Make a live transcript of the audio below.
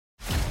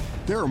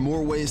There are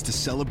more ways to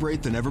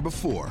celebrate than ever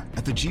before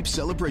at the Jeep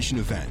Celebration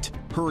event.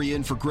 Hurry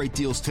in for great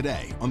deals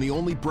today on the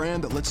only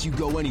brand that lets you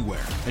go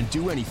anywhere and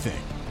do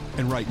anything.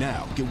 And right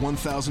now, get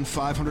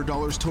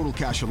 $1,500 total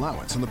cash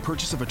allowance on the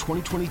purchase of a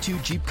 2022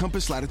 Jeep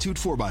Compass Latitude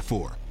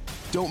 4x4.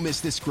 Don't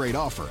miss this great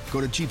offer. Go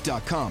to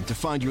Jeep.com to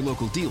find your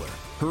local dealer.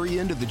 Hurry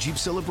into the Jeep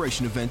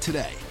Celebration event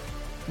today.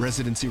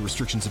 Residency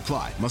restrictions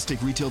apply. Must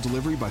take retail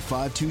delivery by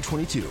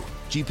 5/2/22.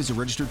 Jeep is a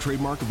registered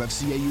trademark of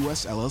FCA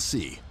US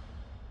LLC.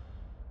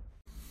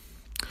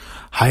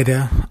 Hi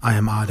there, I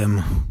am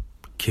Adam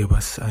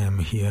Kirbas. I am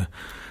here.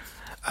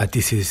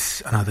 This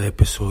is another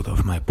episode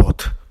of my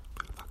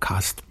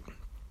podcast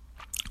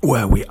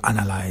where we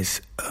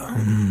analyze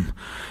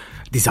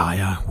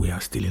desire. We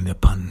are still in the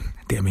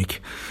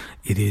pandemic.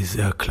 It is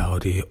a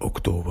cloudy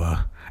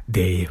October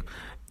day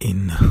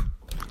in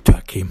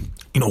Turkey,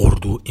 in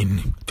Ordu,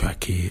 in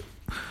Turkey,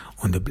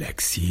 on the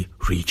Black Sea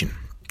region,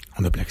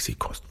 on the Black Sea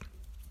coast.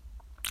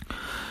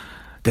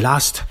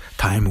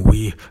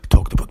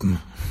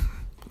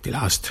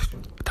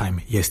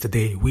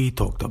 Yesterday we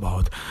talked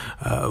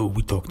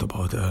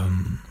about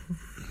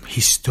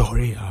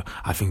history.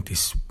 I think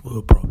this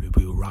will probably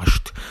be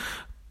rushed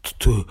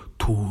too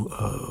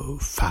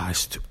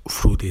fast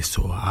through this,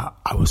 so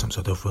I will some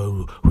sort of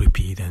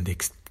repeat and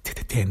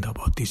extend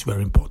about this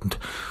very important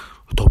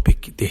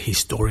topic, the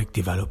historic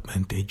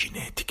development, the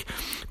genetic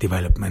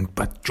development,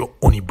 but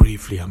only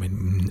briefly. I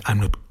mean, I'm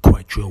not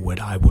quite sure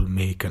whether I will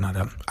make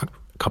a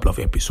couple of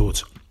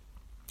episodes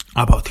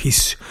about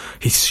his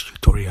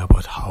history,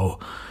 about how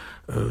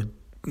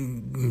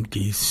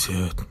these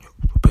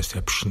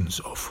perceptions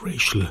of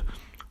racial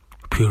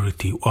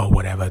purity or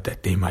whatever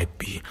that they might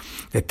be,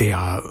 that they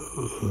are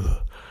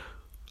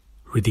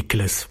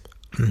ridiculous,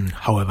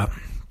 however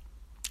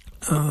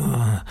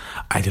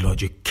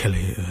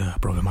ideologically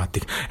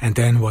problematic. And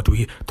then what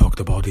we talked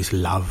about is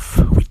love.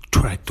 We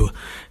tried to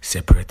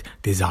separate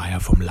desire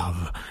from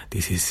love.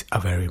 This is a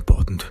very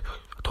important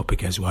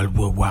topic as well,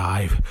 where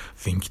I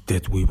think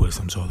that we will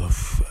some sort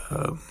of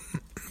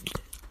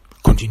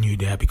continue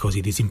there because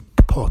it is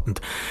important,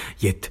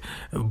 yet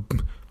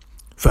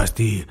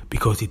firstly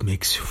because it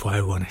makes for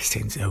everyone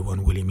sense.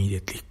 Everyone will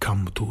immediately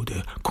come to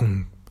the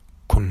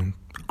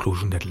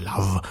conclusion that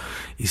love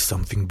is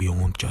something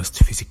beyond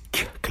just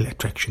physical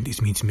attraction.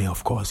 This means more,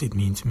 of course, it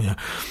means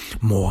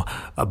more,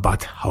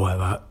 but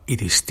however,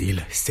 it is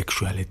still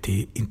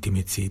sexuality,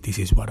 intimacy. This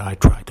is what I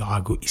try to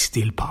argue is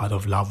still part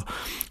of love,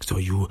 so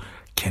you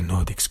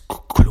cannot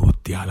exclude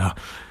the other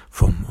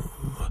from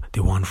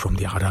the one from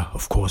the other.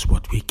 Of course,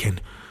 what we can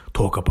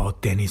talk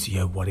about then is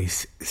what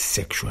is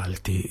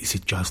sexuality? Is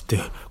it just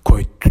the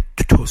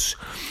coitus,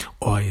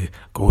 or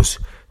goes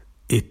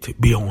it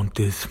beyond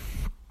this?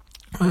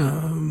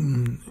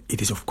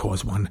 It is, of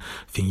course, one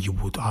thing you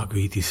would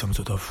argue. It is some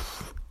sort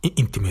of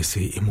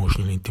intimacy,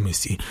 emotional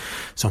intimacy,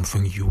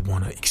 something you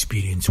want to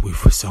experience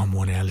with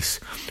someone else.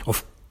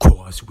 Of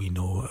course, we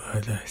know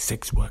the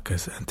sex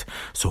workers and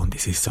so on.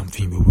 This is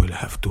something we will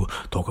have to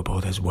talk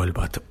about as well,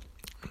 but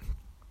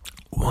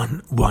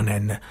one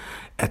end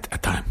at a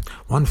time.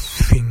 One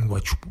thing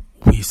which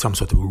we some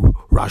sort of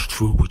rushed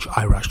through, which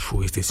I rushed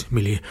through, is this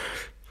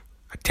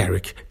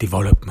military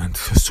development.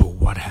 So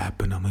what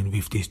happened? I mean,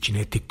 with these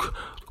genetic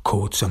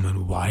codes, I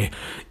mean, why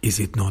is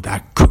it not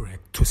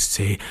accurate to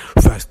say,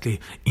 firstly,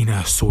 in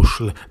a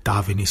social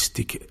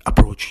Darwinistic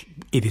approach,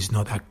 it is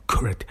not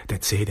accurate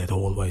that say that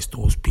always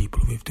those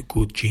people with the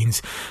good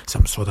genes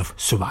some sort of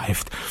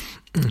survived.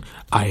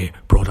 I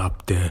brought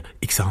up the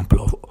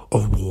example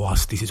of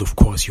wars. This is, of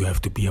course, you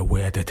have to be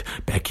aware that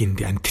back in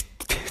the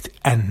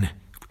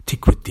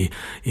antiquity,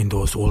 in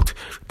those old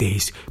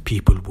days,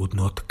 people would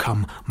not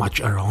come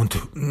much around,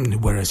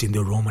 whereas in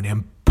the Roman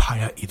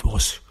Empire it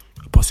was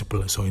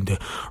possible. So in the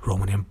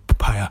Roman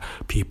Empire,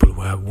 people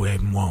were way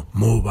more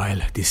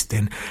mobile. This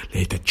then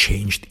later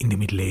changed in the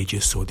Middle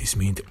Ages. So this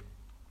means,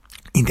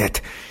 in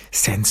that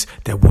sense,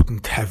 there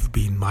wouldn't have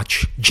been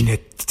much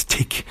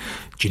genetic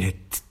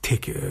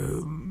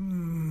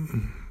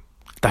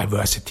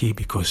diversity,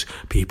 because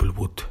people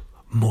would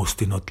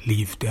mostly not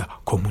leave their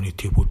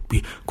community, would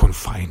be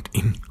confined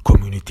in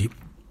community.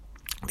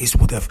 This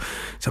would have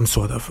some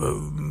sort of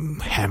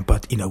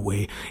hampered, in a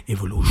way,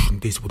 evolution.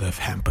 This would have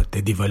hampered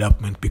the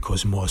development,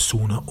 because more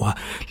sooner or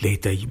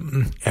later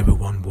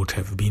everyone would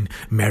have been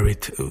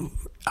married.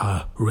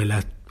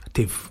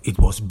 It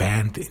was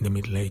banned in the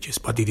Middle Ages,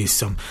 but it is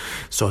some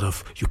sort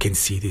of, you can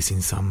see this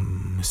in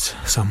some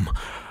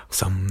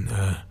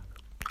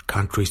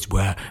countries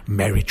where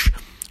marriage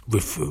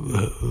with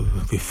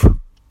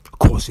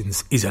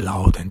cousins is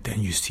allowed, and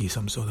then you see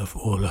some sort of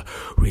all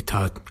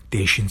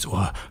retardations,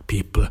 or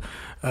people,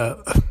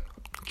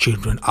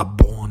 children are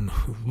born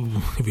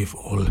with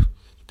all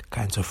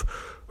kinds of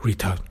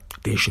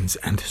retardations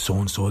and so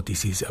on. So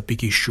this is a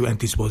big issue, and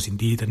this was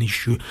indeed an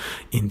issue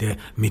in the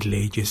Middle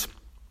Ages.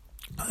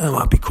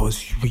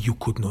 Because you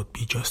could not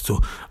be just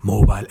so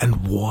mobile,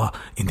 and war,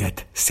 in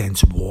that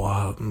sense,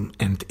 war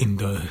and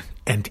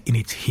in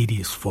its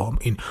hideous form,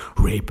 in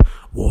rape,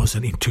 was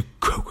an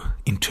integral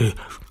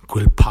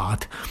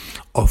part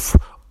of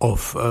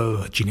of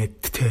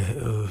genetic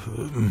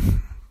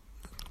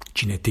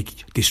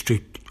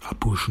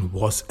distribution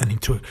was an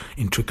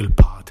integral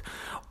part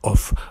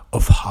of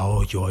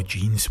how your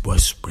genes were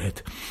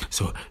spread.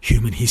 So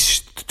human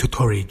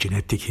history,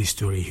 genetic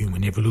history,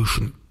 human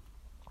evolution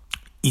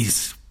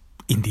is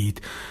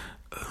indeed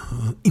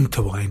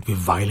intertwined with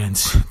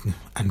violence,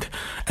 and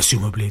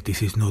assumably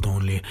this is not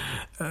only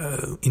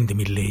in the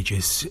Middle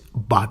Ages,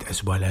 but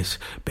as well as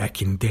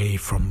back in day,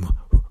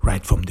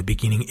 right from the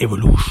beginning.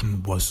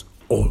 Evolution was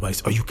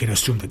always, or you can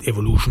assume that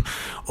evolution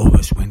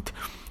always went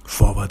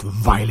forward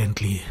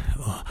violently.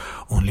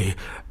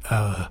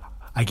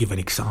 I give an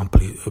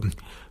example.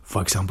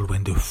 For example,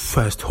 when the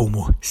first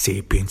Homo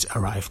sapiens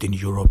arrived in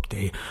Europe,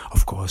 they,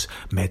 of course,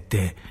 met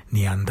the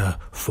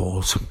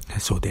Neanderthals,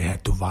 so they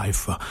had to vie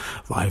for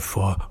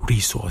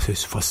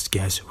resources, for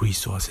scarce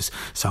resources.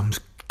 Some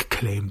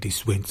claim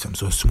this went some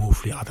so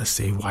smoothly, others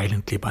say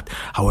violently. But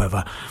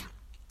however,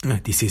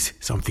 this is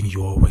something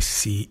you always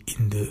see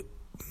in the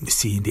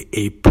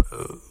ape,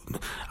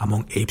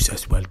 among apes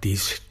as well.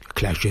 These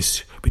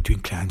clashes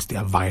between clans, they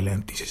are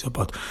violent. This is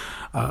about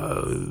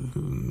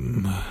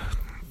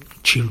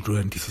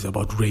children, this is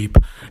about rape,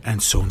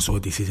 and so on. So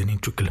this is an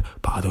integral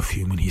part of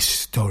human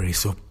history.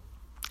 So,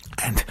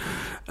 and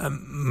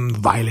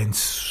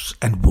violence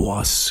and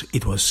wars,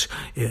 it was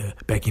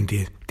back in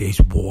the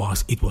days,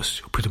 wars, it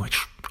was pretty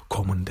much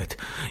common that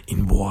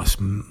in wars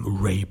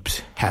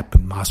rapes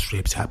happened, mass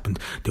rapes happened.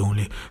 The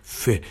only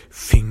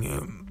thing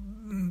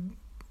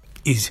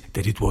is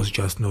that it was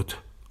just not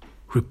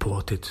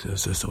reported,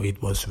 so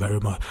it was very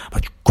much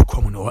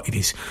common, or it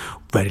is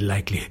very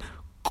likely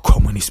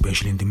common,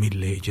 especially in the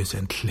Middle Ages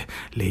and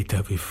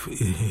later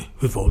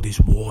with all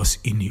these wars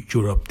in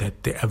Europe,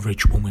 that the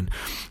average woman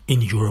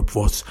in Europe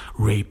was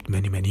raped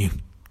many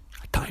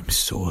times.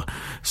 So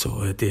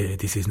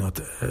this is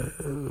not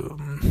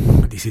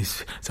this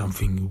is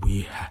something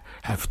we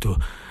have to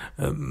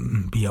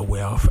be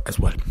aware of as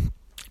well.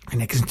 The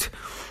next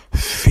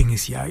thing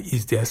is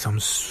there some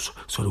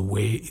sort of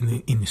way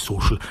in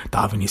social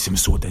Darwinism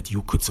so that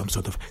you could some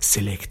sort of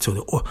select, so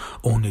that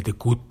only the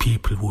good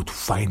people would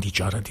find each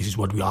other? This is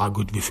what we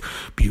argued with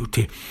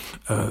beauty,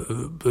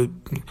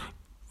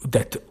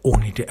 that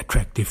only the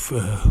attractive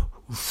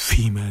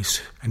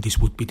females, and this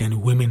would be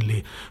then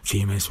womanly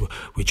females,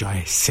 which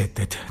I said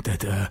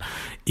that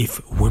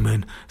if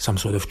women some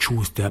sort of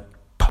choose their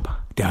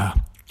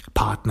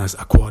partners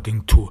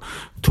according to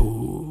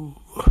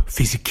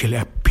physical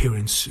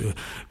appearance,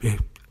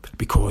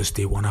 because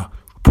they want to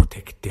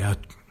protect their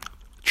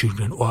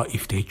children, or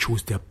if they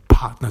choose their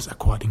partners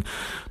according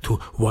to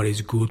what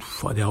is good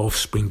for their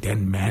offspring,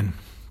 then men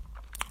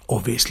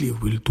obviously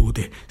will do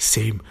the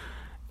same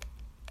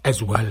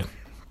as well.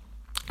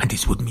 And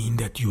this would mean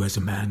that you as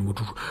a man would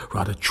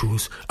rather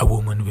choose a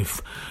woman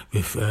with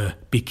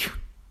big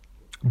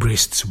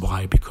breasts.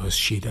 Why? Because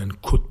she then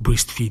could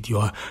breastfeed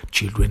your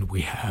children.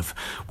 We have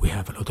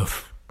a lot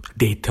of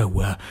data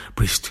where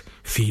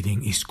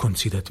breastfeeding is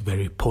considered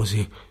very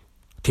positive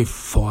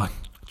for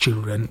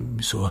children.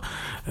 So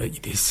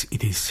it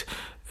is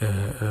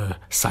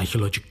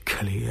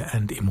psychologically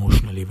and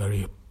emotionally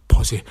very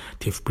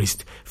positive,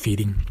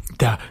 breastfeeding.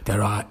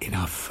 There are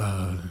enough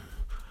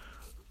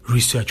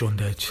research on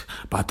that,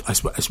 but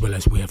as well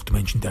as we have to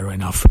mention, there are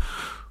enough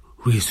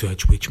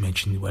research which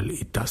mentioned, well,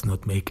 it does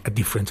not make a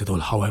difference at all.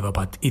 However,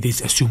 but it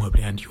is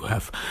assumably, and you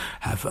have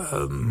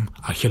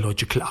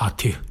archaeological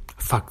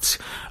artifacts.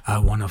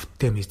 One of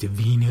them is the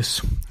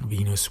Venus,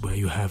 where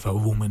you have a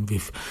woman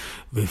with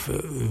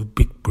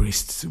big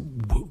breasts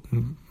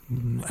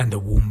and a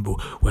womb,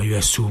 where you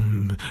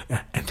assume,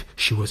 and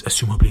she was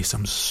assumably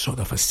some sort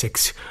of a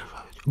sex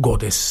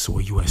goddess. So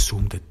you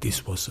assume that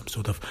this was some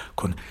sort of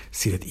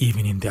considered,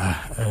 even in the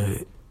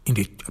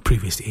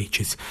previous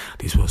ages,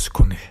 this was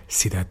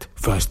considered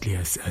firstly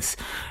as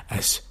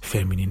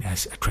feminine,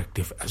 as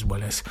attractive, as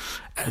well as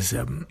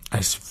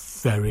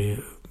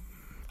very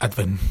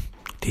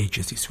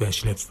advantageous,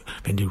 especially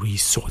when the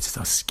resources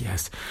are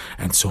scarce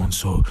and so on.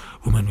 So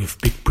women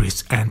with big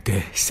breasts. And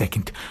the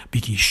second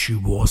big issue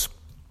was,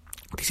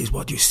 this is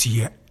what you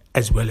see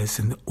as well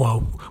as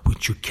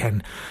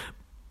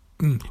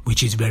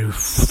which is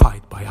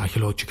verified by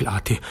archaeological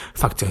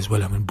artifacts as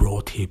well. I mean,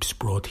 broad hips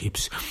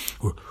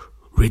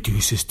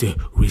reduces the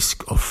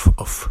risk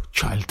of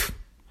child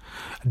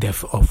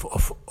death,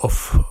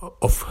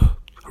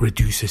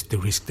 reduces the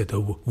risk that a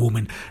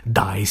woman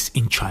dies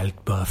in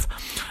childbirth.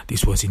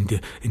 This was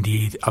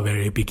indeed a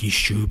very big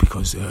issue,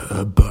 because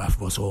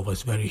birth was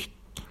always very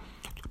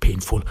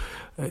painful.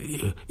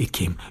 It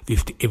came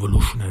with the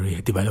evolutionary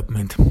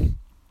development.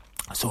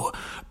 So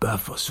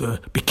birth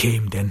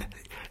became then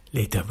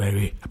later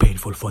very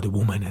painful for the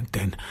woman,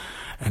 and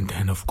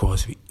then of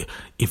course,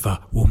 if a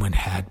woman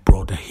had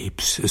broader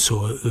hips,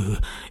 so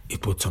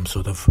it would some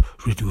sort of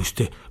reduce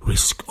the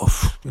risk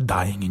of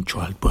dying in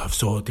childbirth.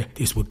 So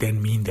this would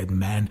then mean that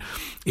men,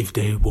 if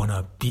they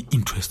wanna be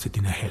interested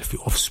in a healthy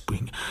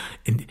offspring,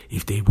 and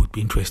if they would be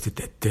interested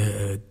that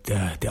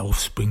their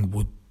offspring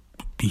would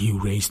be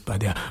raised by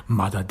their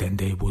mother, then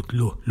they would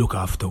look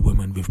after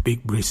women with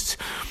big breasts.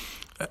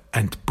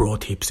 and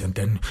broad hips, and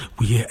then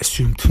we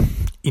assumed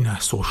in a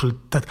social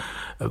that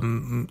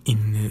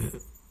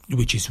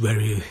which is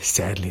very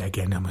sadly,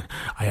 again,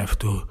 I have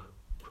to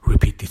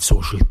repeat it,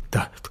 social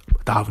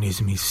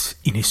Darwinism is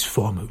in its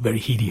form very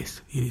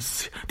hideous. It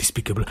is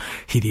despicable,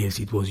 hideous.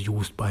 It was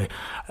used by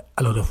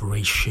a lot of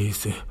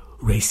racists.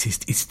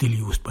 It's still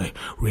used by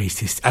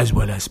racists as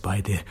well as by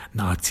the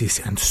Nazis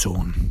and so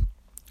on.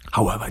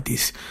 However,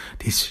 this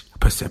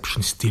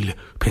perception still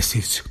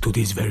persists to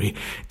this very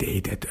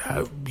day, that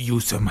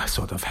Newsom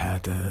sort of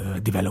had a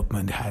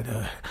development, had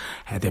a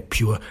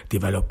pure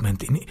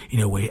development, in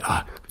a way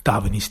a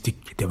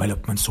Darwinistic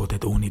development, so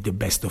that only the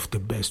best of the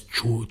best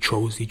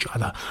chose each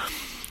other.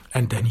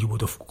 And then you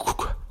would of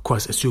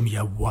course assume,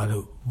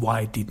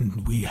 why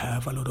didn't we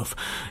have a lot of,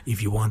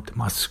 if you want,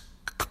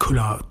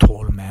 muscular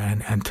tall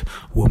man and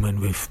women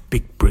with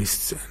big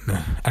breasts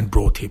and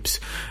broad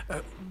hips?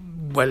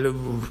 Well,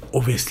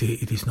 obviously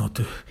it is not.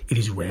 It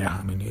is rare.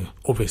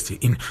 Obviously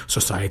in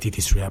society it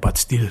is rare, but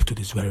still to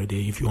this very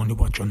day, if you only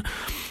watch on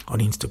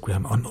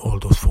Instagram, on all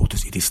those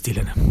photos, it is still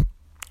a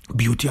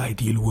beauty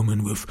ideal.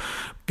 Women with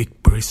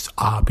big breasts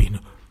are being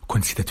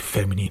considered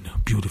feminine,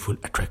 beautiful,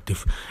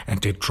 attractive,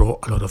 and they draw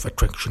a lot of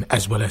attraction,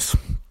 as well as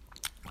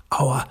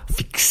our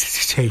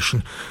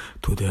fixation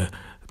to the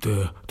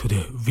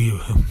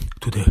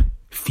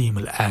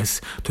female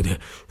ass, to the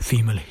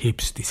female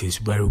hips. This is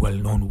very well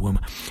known.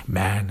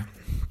 Man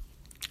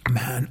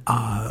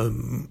are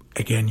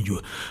again, you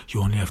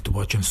only have to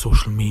watch on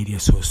social media,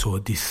 so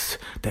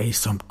there is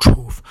some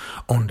truth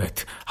on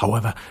that.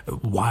 However,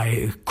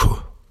 why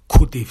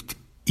could it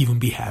even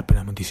be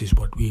happen? This is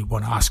what we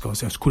want to ask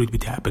ourselves. Could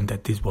it happen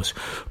that this was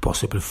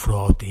possible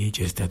throughout the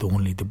ages, that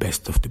only the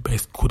best of the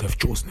best could have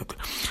chosen it?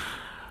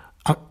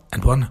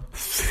 And one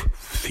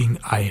thing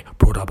I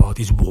brought about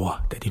is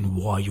war, that in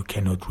war you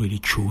cannot really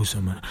choose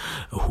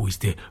who is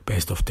the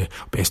best of the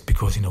best,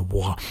 because in a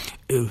war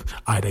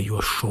either you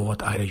are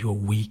short, either you are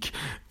weak.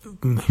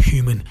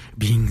 Human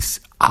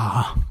beings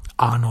are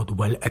not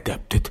well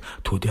adapted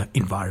to their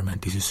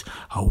environment. This is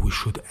how we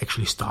should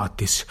actually start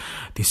this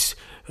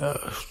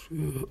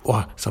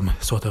or some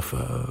sort of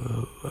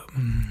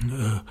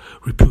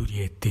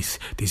repudiate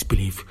this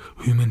belief.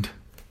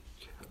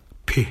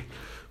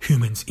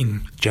 Humans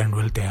in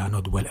general, they are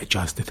not well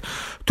adjusted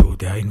to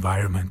their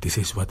environment. This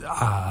is what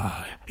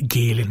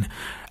Gehlen,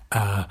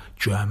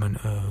 German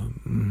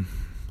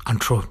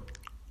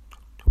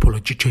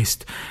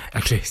anthropologist,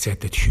 actually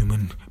said, that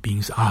human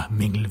beings are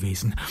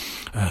Mängelwesen.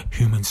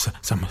 Humans,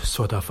 some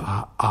sort of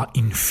are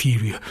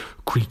inferior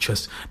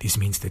creatures. This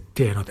means that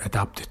they are not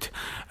adapted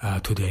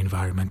to their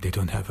environment. They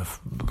don't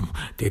have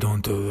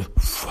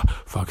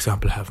for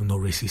example, have no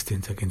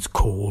resistance against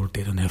cold.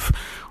 They don't have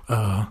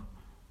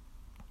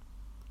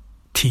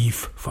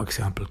teeth, for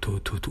example, to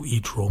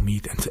eat raw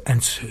meat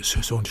and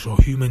so on. So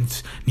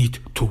humans need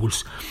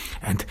tools,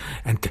 and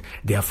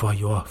therefore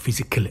your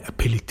physical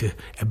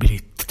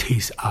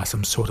abilities are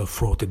some sort of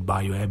thwarted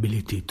by your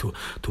ability to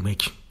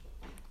make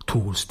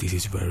tools. This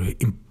is very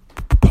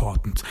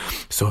important.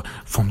 So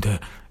from the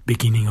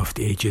beginning of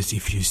the ages,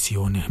 if you see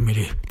on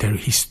military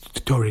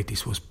history,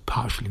 this was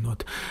partially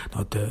not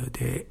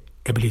the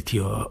ability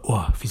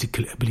or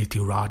physical ability,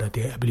 rather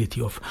the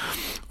ability of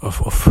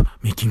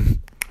making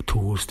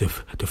tools, the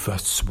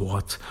first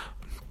swords.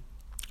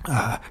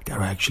 There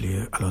are actually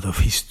a lot of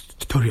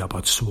history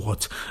about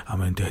swords.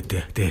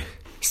 The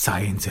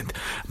science and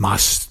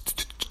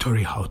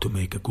mastery how to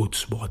make a good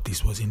sword.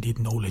 This was indeed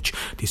knowledge.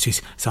 This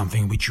is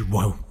something which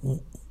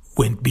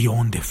went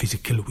beyond the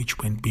physical, which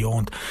went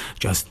beyond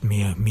just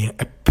mere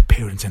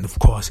appearance. And of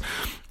course,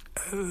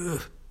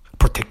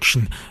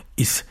 protection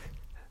is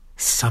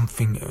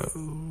something,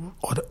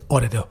 or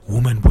that a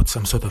woman would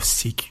some sort of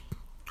seek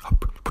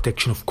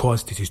protection. Of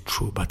course, this is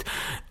true, but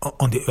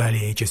on the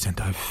early ages, and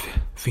I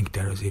think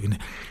there is even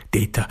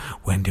data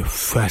when the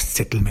first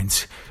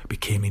settlements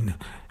became in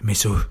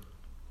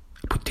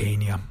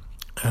Mesopotamia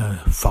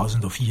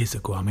thousands of years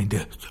ago.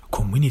 The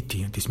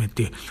community, and this meant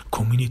the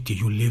community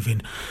you live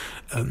in,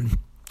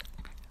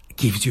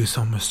 gives you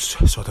some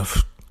sort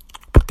of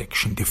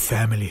protection. The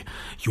family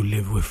you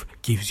live with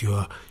gives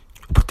you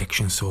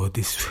protection. So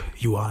this,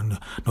 you are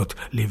not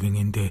living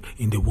in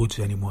the woods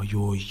anymore.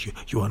 You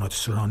are not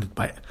surrounded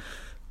by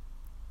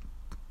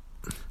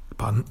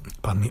pardon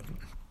me.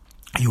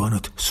 You are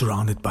not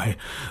surrounded by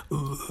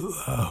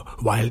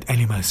wild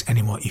animals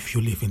anymore if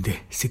you live in the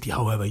city.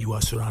 However, you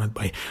are surrounded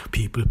by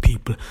people.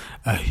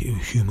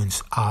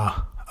 Humans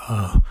are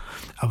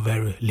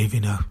very live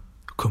in a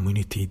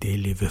community. They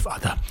live with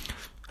other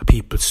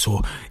people,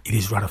 so it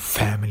is rather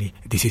family.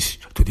 This is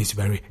to this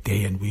very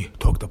day, and we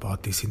talked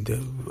about this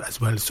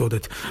as well. So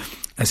that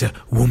as a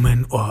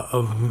woman, or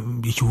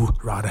you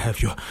rather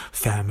have your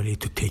family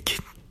to take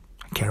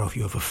care of.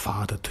 You have a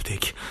father to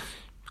take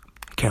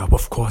care of.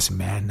 Of course,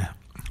 men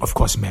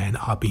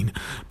are being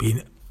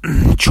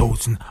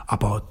chosen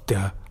about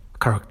their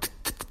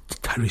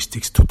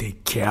characteristics to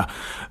take care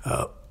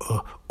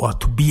or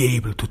to be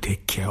able to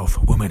take care of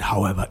women.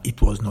 However,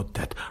 it was not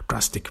that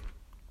drastic.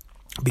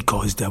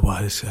 because there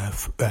was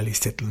early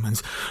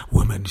settlements,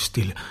 women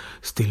still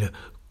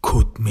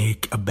could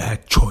make a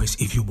bad choice,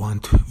 if you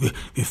want,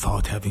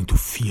 without having to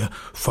fear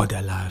for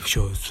their life.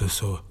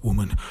 So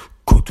women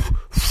could,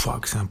 for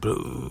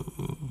example,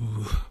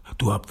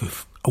 do up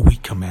with a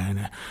weaker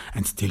man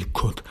and still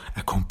could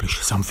accomplish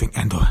something.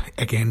 And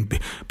again,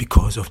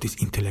 because of this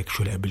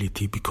intellectual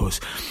ability,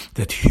 because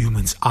that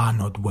humans are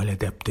not well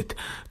adapted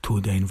to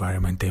the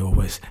environment, they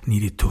always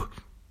needed to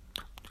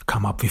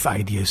come up with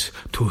ideas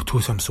to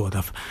some sort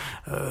of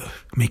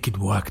make it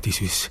work.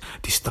 This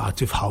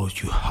starts with how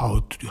do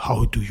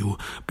you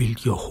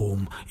build your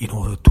home in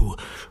order to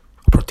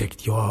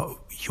protect your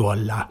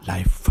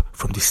life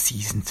from the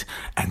seasons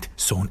and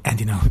so on. And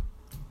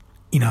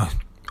in a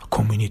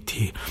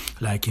community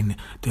like in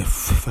the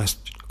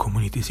first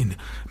communities in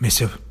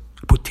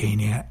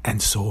Mesopotamia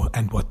and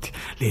what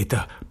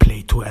later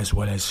Plato as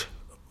well as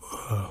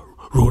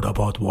wrote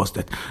about was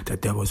that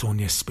there was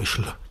only a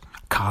special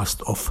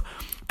caste of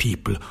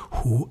people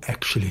who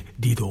actually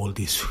did all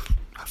these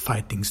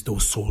fightings,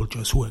 those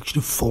soldiers who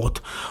actually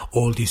fought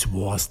all these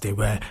wars. They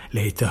were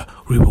later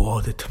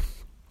rewarded.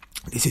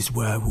 This is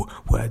where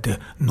the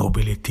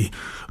nobility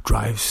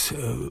drives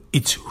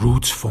its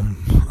roots from,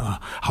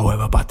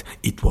 however, but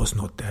it was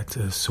not that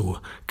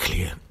so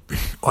clear,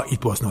 or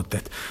it was not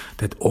that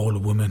all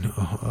women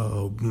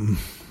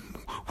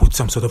would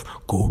some sort of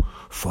go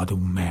for the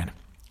man.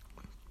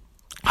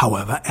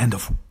 However, and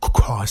of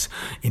course,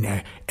 in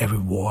every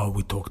war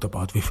we talked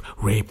about with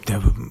rape,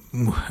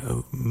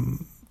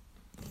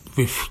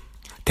 with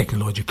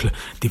technological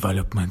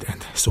development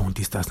and so on,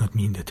 this does not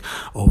mean that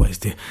always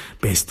the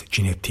best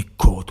genetic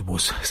code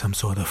was some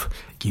sort of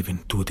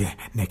given to the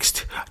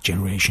next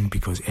generation,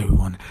 because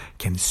everyone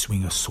can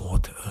swing a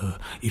sword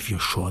if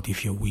you're short,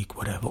 if you're weak,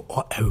 whatever,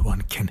 or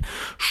everyone can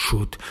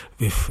shoot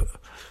with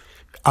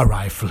a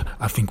rifle.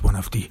 I think one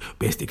of the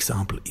best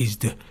example is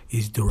the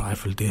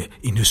rifle, the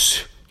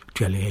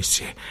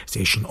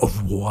industrialization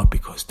of war,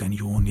 because then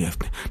you only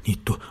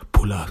need to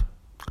pull a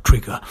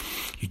trigger.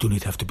 You do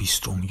not have to be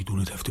strong. You do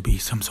not have to be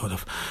some sort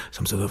of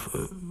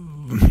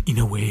in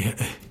a way,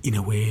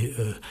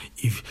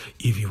 if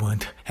you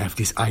want have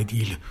these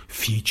ideal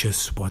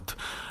features, what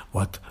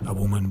a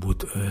woman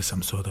would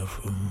some sort of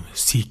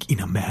seek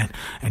in a man,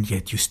 and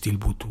yet you still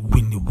would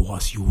win the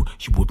wars. You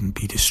wouldn't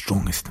be the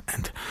strongest,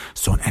 and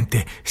so on. And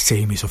the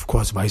same is, of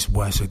course, vice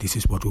versa. This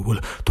is what we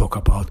will talk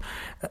about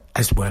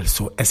as well.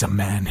 So as a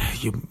man,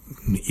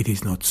 it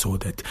is not so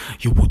that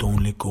you would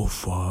only go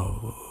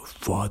for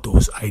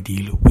those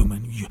ideal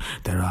women.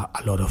 There are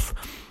a lot of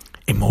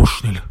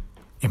emotional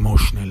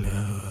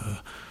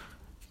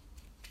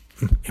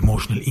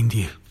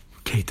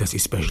indicators,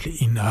 especially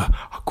in a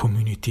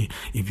community,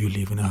 if you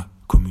live in a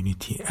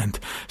community and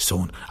so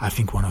on. I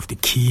think one of the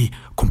key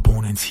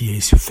components here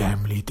is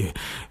family. The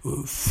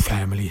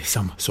family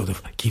some sort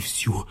of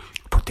gives you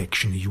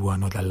protection. You are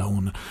not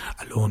alone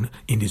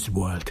in this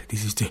world.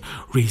 This is the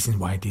reason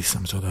why this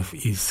some sort of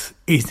is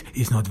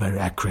not very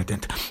accurate,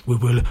 and we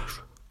will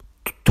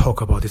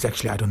talk about this.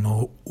 Actually, I don't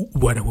know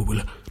whether we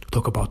will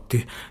talk about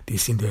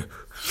this in the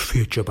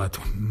future, but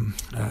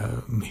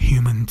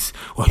humans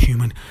or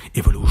human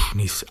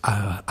evolution is,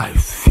 I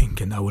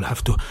think, and I will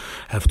have to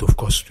of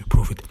course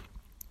prove it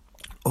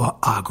or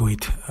argue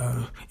it,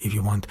 if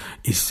you want,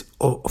 is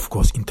of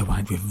course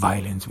intertwined with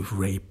violence, with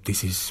rape.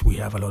 We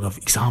have a lot of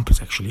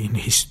examples actually in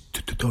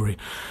history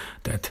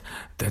that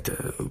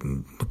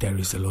there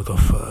is a lot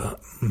of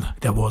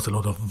there was a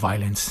lot of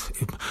violence.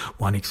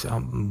 One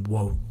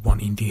example, one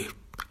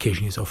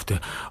indication is of the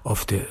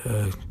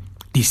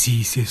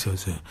diseases,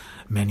 as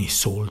many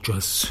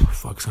soldiers,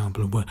 for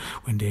example,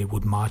 when they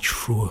would march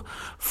through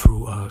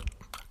a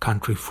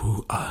country,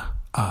 through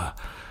a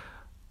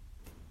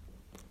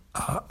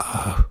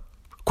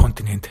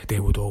continent, they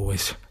would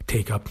always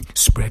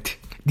spread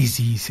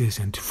diseases,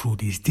 and through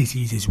these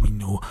diseases we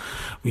know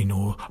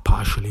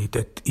partially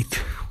that it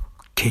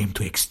came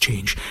to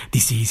exchange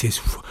diseases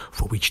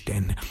for which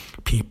then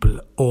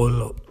people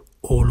all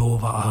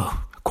over a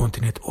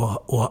continent or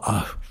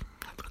a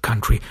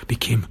country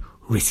became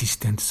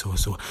resistant.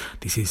 So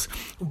this is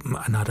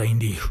another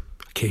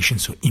indication.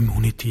 So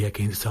immunity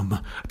against some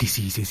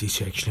diseases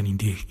is actually an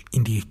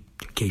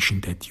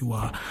indication that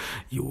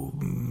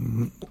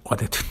or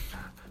that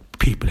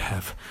people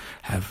have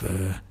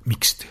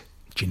mixed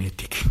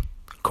genetic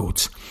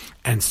codes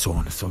and so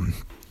on. So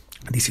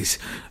this is,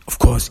 of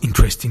course,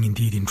 interesting, and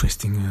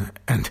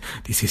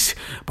this is,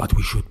 but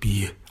we should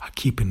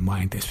keep in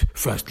mind that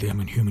firstly,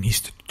 human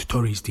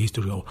history is the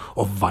history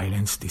of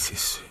violence. This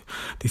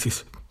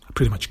is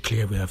pretty much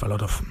clear. We have a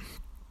lot of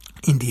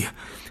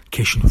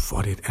indication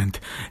for it, and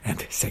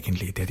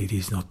secondly, that it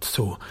is not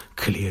so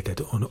clear that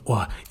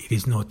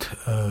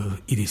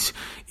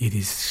it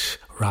is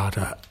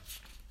rather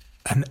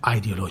an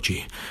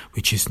ideology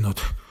which is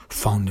not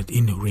founded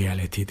in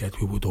reality,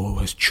 that we would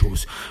always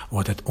choose,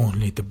 or that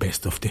only the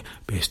best of the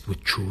best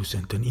would choose,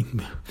 and then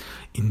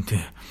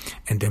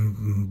and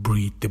then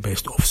breed the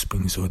best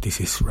offspring. So this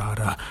is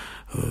rather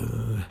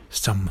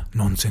some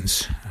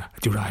nonsense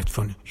derived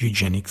from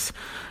eugenics,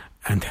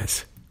 and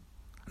has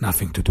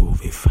nothing to do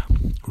with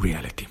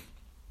reality.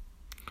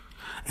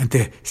 And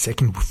the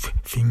second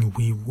thing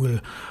we will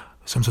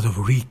some sort of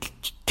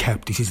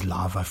recap, this is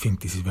love. I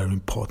think this is very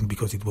important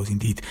because it was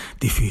indeed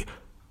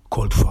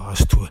difficult for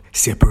us to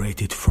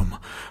separate it from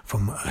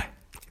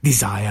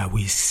desire.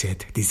 We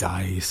said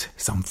desire is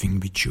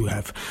something which you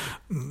have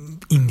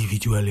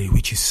individually,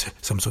 which is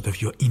some sort of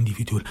your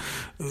individual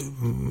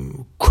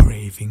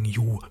craving.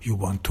 You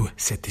want to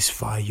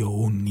satisfy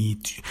your own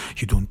need.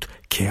 You don't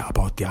care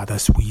about the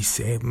others. We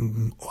say,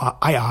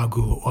 I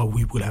argue, or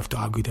we will have to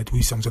argue that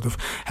we some sort of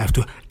have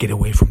to get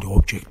away from the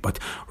object, but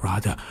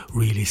rather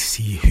really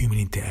see human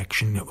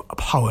interaction.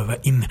 However,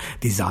 in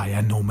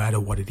desire, no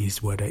matter what it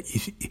is, whether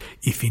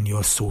if in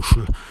your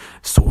social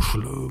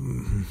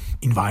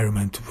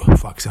environment,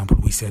 for example,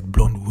 we said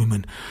blonde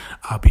women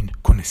are being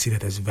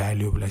considered as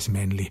valuable, as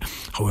manly.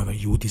 However,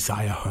 you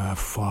desire her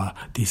for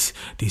this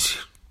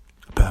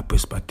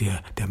purpose, but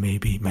there may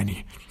be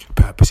many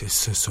purposes.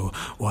 So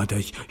whether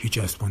you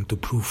just want to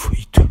prove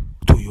it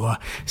to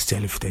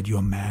yourself that you're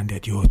a man,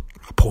 that you're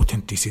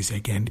potent, this is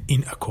again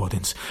in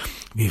accordance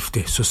with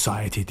the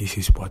society. This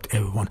is what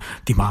everyone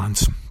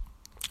demands.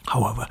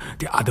 However,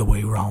 the other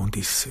way around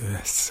is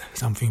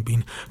something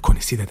being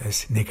considered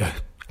as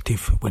negative,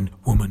 when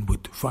women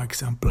would, for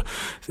example,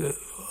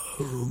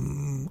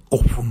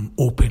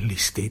 openly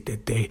state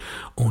that they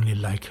only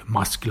like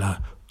muscular,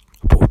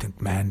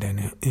 potent man,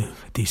 then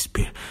these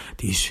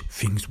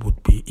things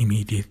would be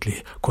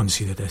immediately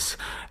considered as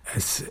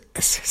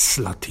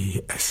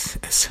slutty,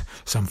 as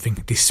something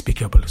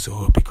despicable.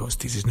 So because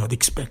this is not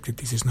expected,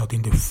 this is not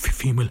in the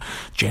female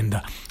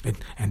gender,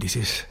 and this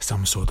is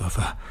some sort of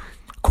a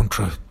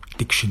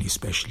contradiction,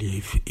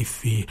 especially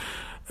if we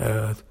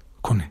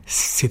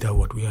consider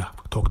what we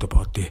have talked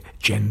about, the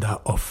gender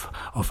of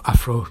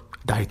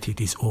Aphrodite,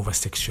 this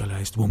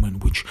over-sexualized woman,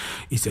 which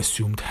is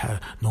assumed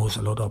knows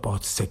a lot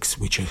about sex,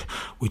 which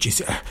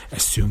is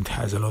assumed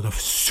has a lot of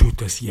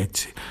suitors,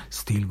 yet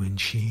still when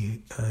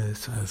she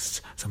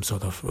has some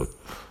sort of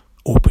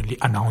openly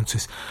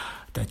announces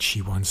that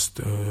she wants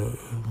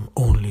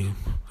only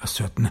a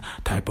certain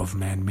type of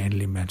man,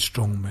 manly man,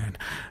 strong man,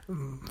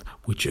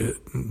 which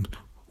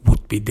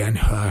would be then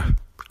her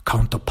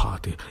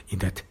counterpart in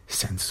that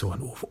sense. So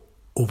an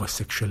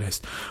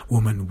over-sexualized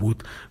woman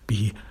would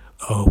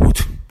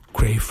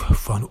crave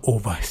for an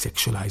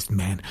over-sexualized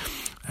man,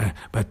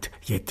 but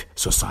yet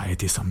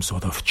society some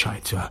sort of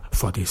chides her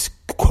for this,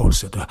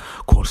 calls her a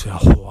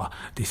whore.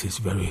 This is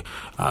very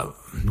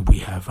we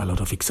have a lot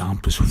of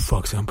examples, for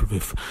example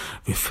with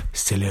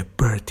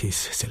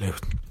celebrities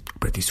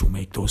who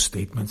make those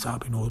statements are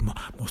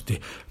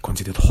mostly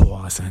considered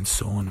whores and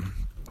so on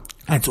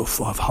and so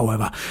forth.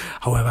 However,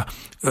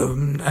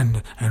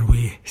 and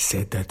we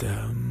said that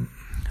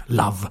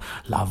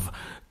love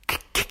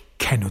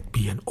cannot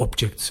be an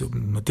object.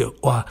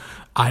 Or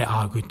I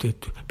argued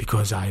it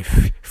because I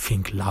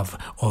think love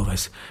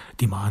always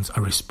demands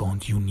a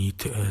response. You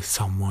need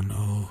someone.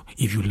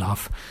 If you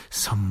love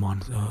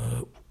someone,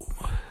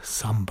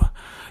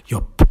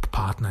 your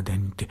partner,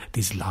 then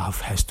this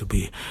love has to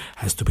be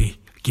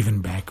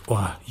given back,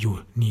 or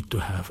you need to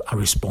have a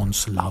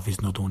response. Love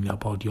is not only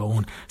about your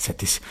own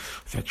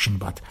satisfaction,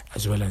 but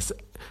as well as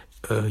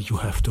you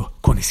have to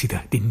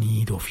consider the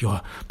need of your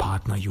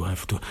partner. You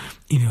have to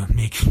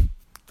make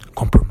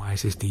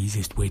compromises. The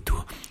easiest way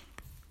to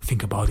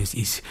think about this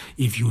is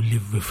if you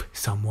live with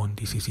someone.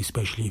 This is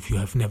especially if you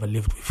have never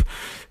lived with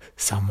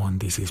someone.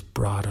 This is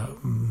rather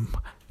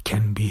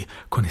can be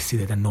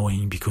considered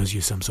annoying because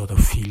you some sort of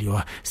feel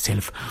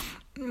yourself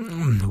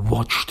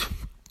watched.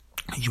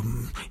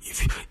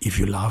 If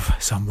you love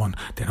someone,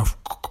 then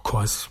of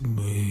course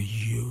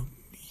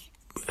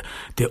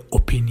the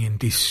opinion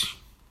this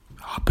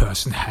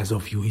person has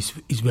of you is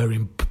very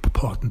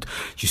important.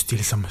 You still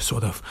some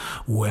sort of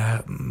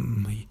wear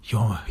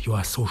your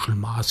social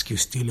mask. You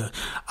still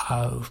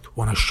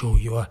want to show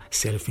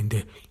yourself in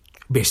the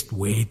best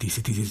way. This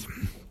is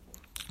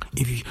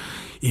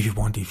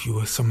if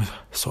you some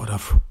sort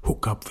of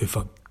hook up with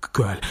a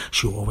girl,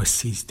 she always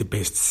sees the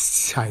best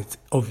side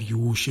of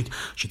you. She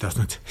does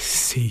not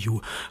see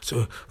you.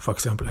 So, for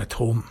example, at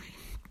home,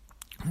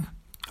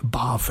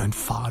 bath and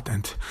fart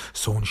and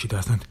so on, she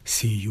does not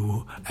see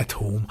you at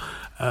home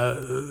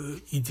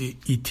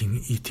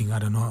eating I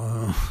don't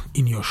know,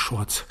 in your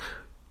shorts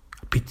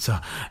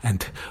pizza,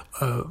 and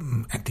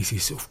this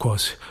is of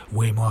course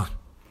way more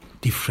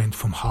different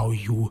from how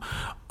you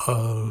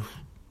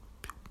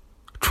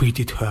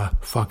treated her,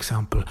 for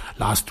example,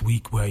 last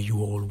week, where you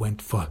all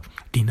went for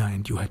dinner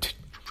and you had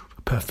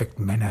perfect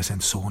manners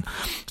and so on.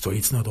 So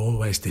it's not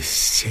always the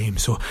same.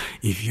 So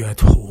if you're at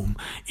home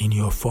in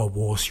your four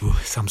walls, you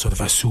some sort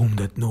of assume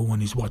that no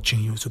one is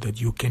watching you, so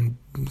that you can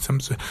some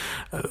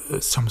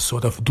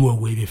sort of do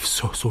away with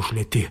social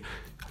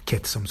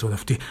etiquette, some sort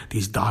of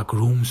these dark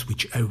rooms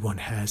which everyone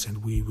has,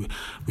 and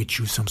which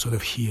you some sort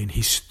of hear in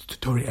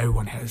history.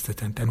 Everyone has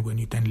that, and then when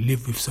you then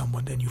live with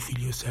someone, then you feel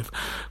yourself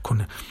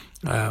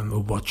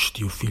watched.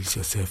 You feel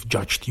yourself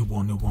judged. You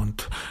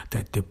want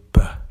that the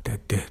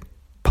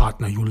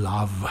partner you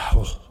love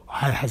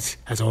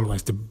has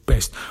always the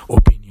best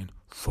opinion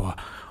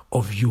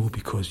of you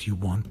because you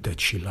want that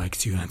she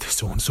likes you and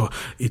so on. So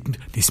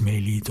this may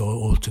lead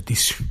also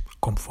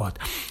discomfort.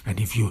 And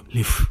if you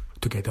live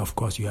together, of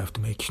course, you have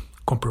to make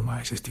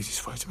compromises. This is,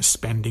 for example,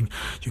 spending.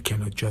 You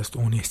cannot just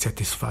only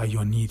satisfy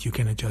your need. You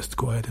cannot just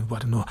go ahead and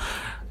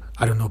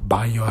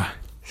buy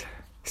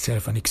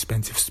yourself an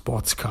expensive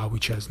sports car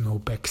which has no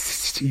back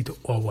seat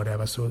or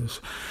whatever.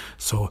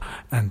 So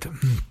and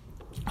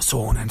so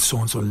on and so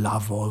on. So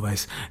love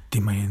always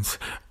demands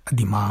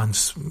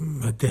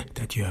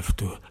that you have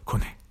to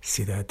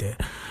consider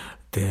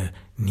the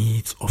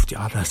needs of the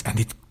others, and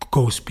it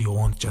goes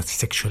beyond just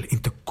sexual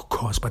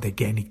intercourse. But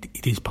again,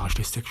 it is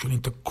partially sexual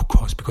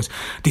intercourse, because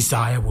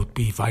desire would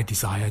be, if I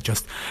desire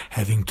just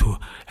having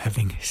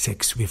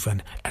sex with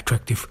an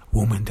attractive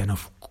woman, then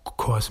of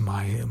course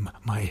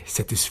my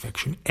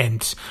satisfaction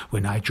ends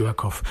when I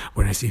jerk off.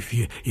 Whereas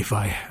if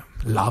I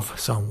love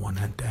someone,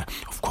 and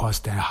of course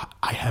there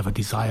I have a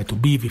desire to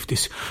be with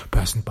this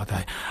person, but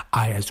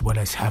I as well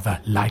as have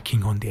a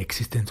liking on the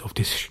existence of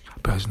this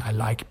person. I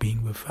like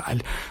being with her.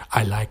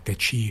 I like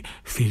that she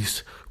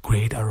feels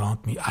great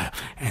around me,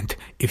 and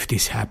if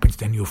this happens,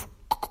 then you of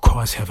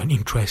course have an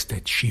interest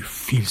that she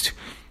feels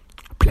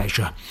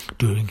pleasure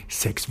during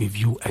sex with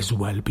you as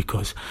well,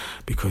 because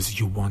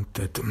you want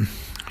that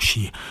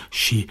she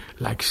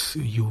likes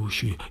you,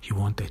 you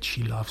want that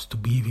she loves to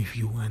be with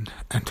you,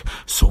 and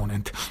so on.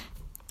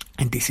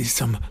 And this is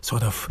some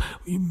sort of,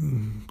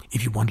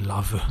 if you want,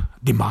 love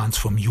demands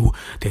from you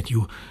that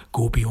you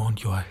go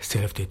beyond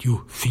yourself, that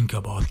you think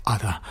about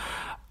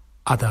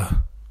other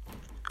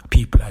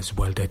people as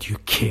well, that you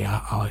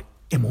care or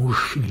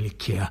emotionally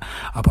care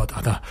about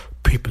other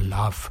people.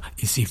 Love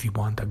is, if you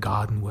want, a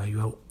garden where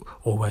you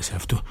always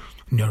have to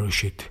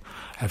nourish it,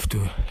 have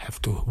to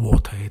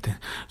water it,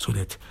 so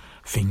that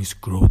things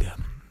grow there.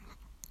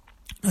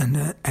 And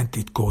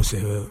it goes,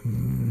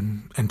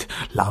 and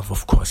love,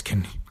 of course,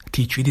 can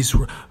teach you. It is,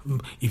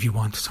 if you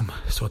want some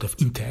sort of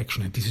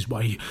interaction, and this is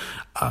why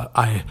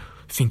I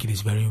think it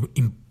is very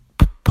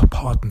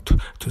important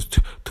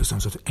to some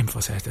sort of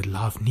emphasize that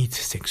love needs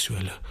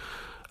sexual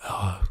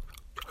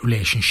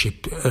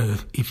relationship,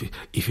 if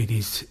it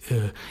is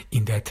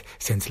in that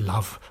sense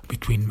love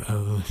between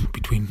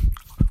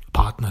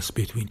partners,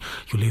 between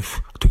you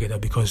live together.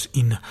 Because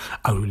in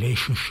a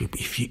relationship,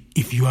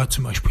 if you are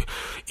too much,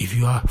 if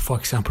you are, for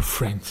example,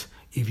 friends,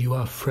 if you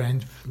are a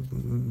friend,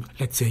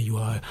 let's say you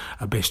are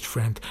a best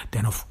friend,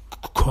 then of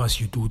course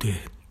you do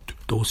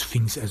those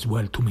things as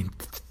well to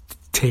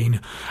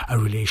maintain a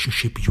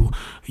relationship. You,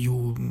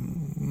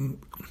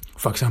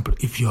 for example,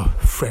 if your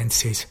friend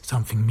says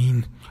something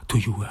mean to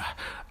you,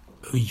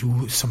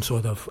 you some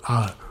sort of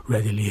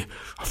readily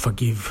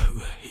forgive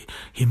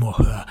him or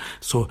her.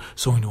 So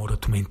in order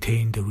to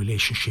maintain the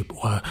relationship,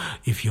 or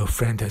if your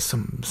friend has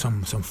some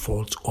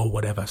faults or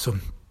whatever, so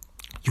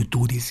you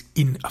do this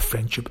in a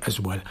friendship as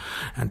well.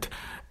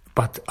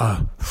 But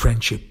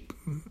friendship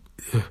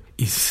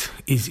is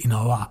in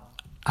our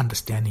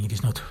understanding, it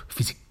is not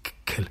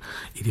physical.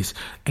 It is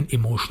an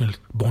emotional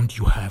bond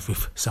you have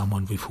with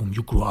someone with whom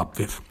you grew up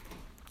with,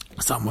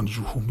 someone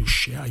whom you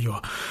share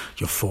your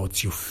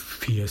thoughts, your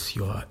fears,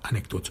 your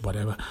anecdotes,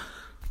 whatever.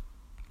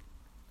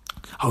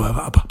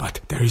 However,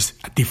 but there is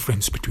a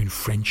difference between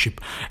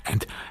friendship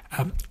and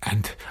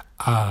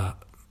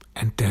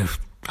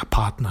a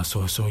partner.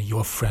 So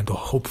your friend, or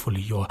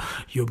hopefully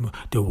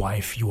the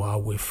wife you are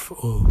with,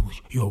 or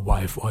your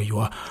wife or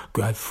your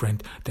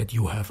girlfriend, that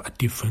you have a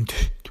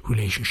different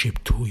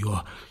relationship to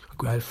your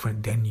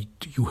girlfriend than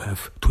you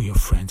have to your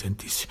friends, and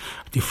this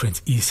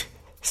difference is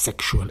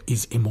sexual,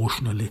 is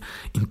emotional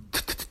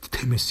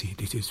intimacy.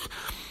 This is,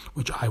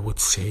 which I would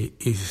say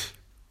is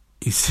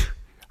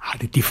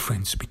the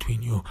difference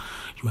between you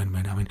and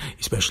men. I mean,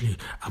 especially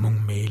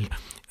among male.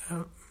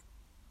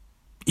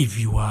 If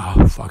you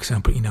are, for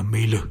example, in a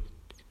male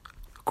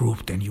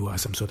group, then you are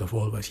some sort of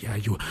always,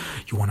 you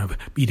want to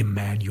be the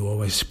man. You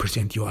always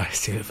present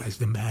yourself as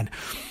the man,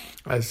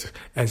 as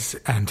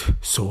and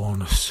so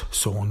on.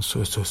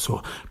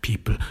 So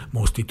people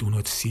mostly do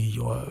not see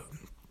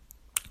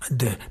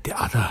the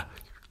other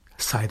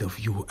side of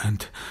you,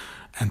 and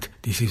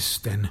this is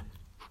then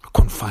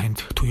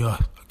confined to your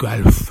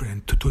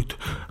girlfriend, to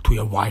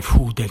your wife,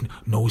 who then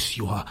knows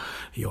your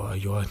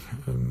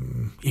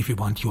if you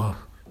want, your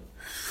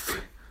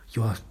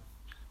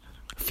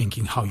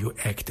thinking, how you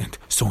act, and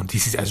so on.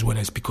 This is as well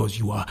as because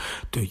you are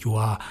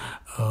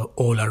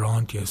all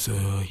around. Yes,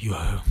 you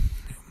are.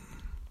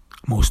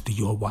 Mostly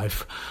your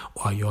wife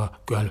or your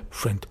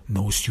girlfriend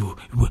knows you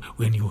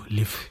when you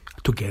live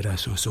together.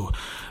 So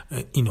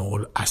in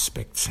all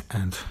aspects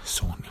and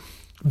so on.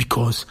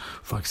 Because,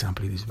 for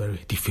example, it is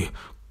very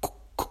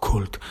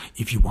difficult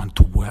if you want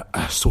to wear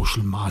a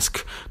social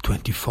mask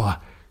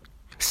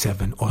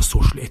 24/7, or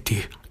social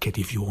etiquette,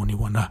 if you only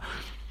want to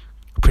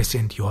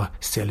present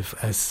yourself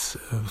as,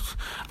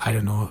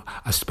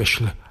 a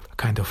special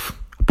kind of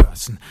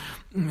person.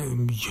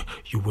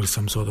 You will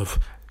some sort of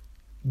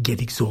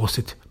get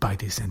exhausted by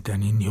this, and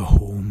then in your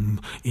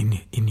home,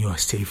 in your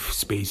safe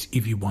space,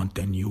 if you want,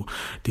 then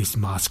this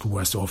mask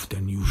wears off,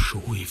 then you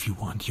show, if you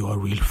want, your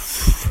real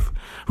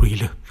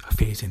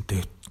face, and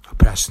the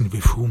person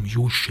with whom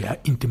you share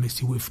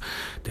intimacy with,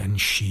 then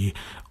she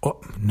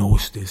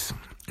knows this.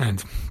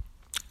 And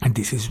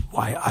this is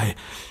why I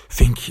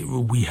think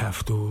we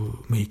have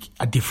to make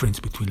a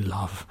difference between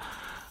love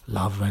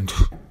and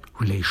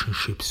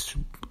relationships.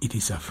 It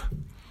is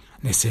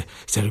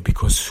necessary,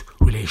 because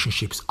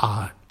relationships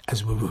are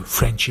as well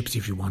friendships,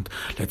 if you want.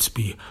 Let's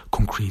be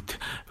concrete.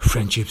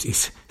 Friendships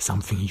is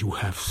something you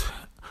have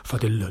for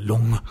the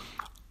long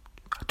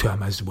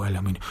term as well.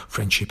 I mean,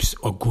 friendships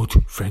or good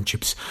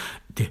friendships,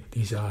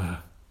 these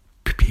are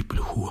people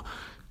who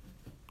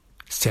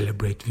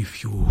celebrate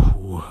with you,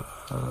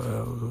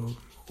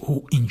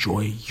 who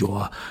enjoy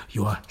your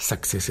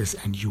successes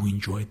and you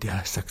enjoy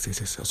their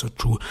successes. So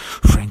true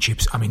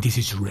friendships, I mean, this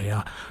is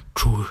rare.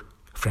 True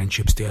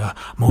friendships, they are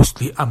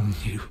mostly,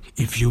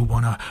 if you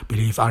wanna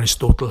believe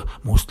Aristotle,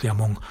 mostly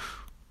among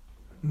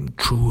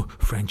true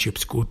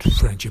friendships, good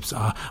friendships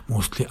are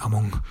mostly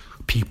among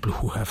people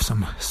who have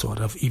some sort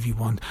of, if you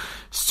want,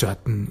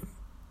 certain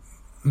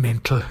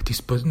mental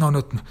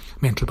not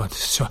mental, but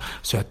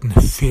certain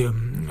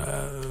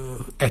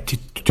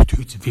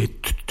attitudes,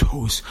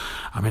 virtues.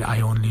 I mean,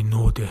 I only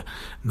know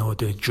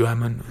the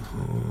German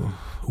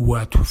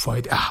word for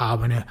it,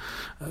 erhabene.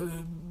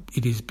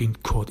 It has been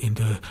called in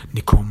the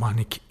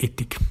Nicomachean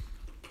Ethic,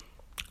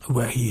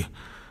 where he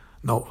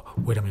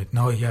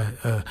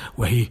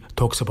where he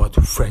talks about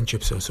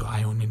friendships. So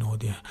I only know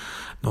the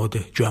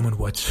German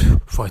words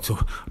for it. So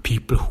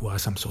people who are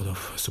some sort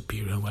of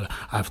superior. Well,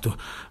 I have to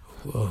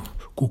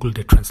Google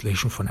the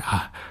translation for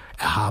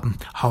erhaben.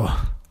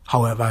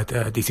 However,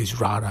 this is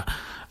rather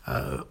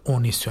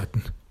only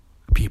certain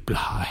people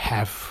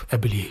have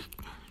the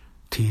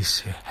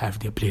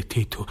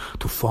ability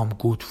to form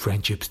good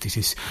friendships. This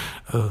is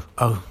a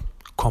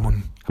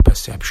common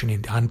perception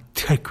in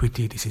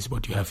antiquity. This is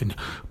what you have in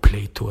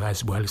Plato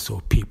as well. So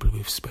people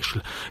with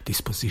special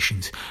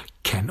dispositions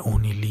can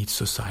only lead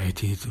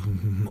society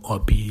or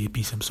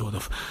be some sort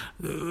of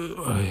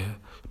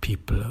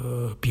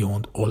people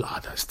beyond all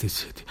others.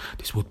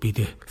 This would be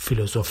the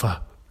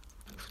philosopher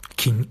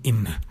king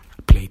in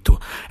Plato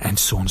and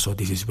so on. So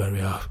this is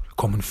very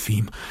common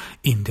theme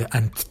in the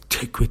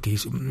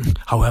antiquities.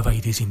 However,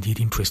 it is indeed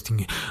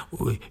interesting.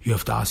 You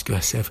have to ask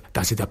yourself,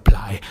 does it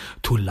apply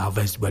to love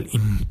as well?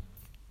 In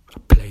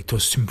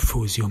Plato's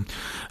Symposium,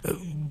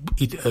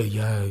 it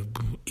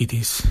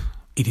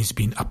is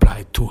being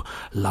applied to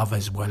love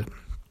as well,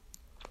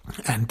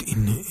 and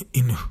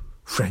in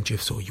friendship.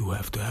 So you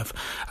have to have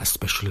a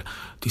special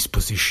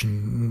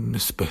disposition,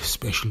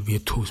 special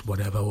virtues,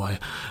 whatever,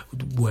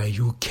 where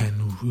you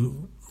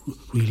can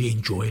really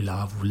enjoy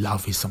love.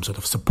 Love is some sort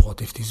of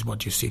supportive. This is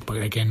what you see. But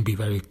again, be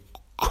very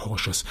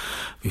cautious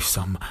with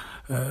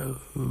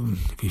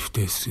with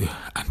this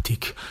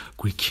antique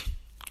Greek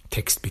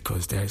text,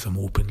 because there is some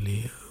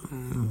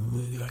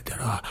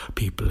there are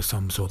people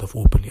some sort of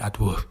openly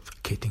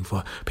advocating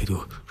for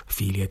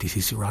pedophilia. This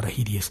is rather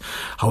hideous.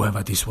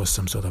 However, this was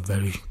some sort of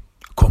very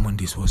common.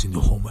 This was in the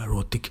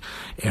homoerotic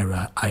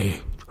era,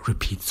 I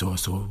repeat. So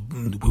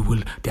we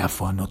will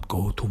therefore not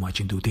go too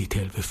much into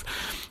detail with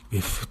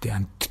the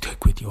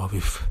antiquity or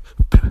with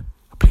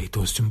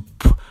Plato's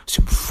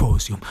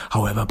Symposium.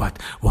 However,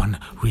 but one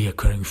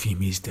reoccurring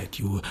theme is that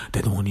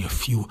only a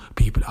few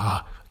people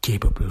are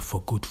capable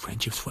for good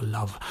friendships, for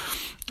love,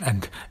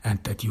 and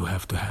that you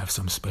have to have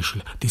some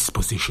special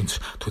dispositions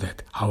to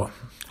that.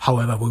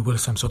 However, we will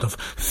some sort of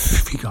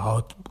figure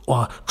out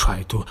or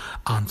try to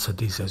answer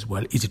this as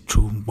well. Is it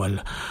true?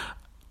 Well,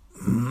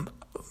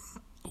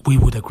 we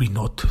would agree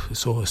not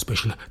so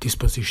special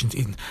dispositions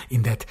in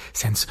that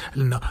sense.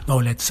 No,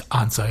 let's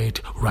answer it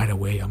right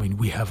away. I mean,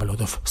 we have a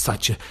lot of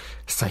such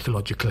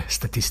psychological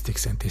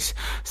statistics, and this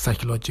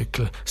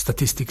psychological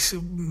statistics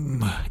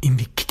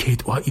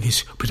indicate, or it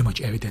is pretty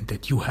much evident,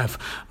 that you have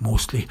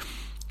mostly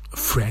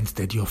friends,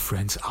 that your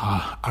friends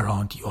are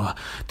around you, or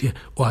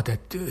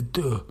that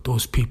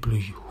those people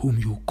whom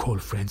you call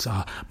friends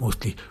are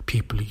mostly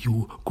people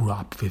you grew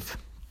up with.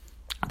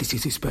 This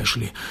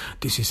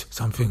is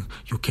something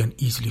you can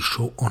easily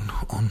show on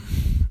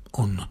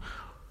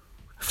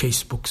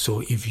Facebook.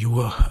 So if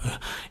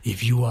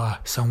you are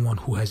someone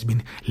who has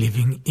been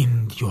living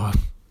in your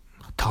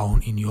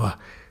town, in your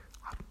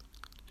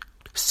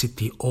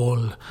city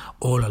all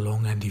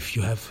along, and if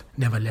you have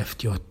never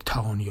left your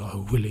town,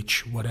 your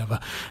village, whatever,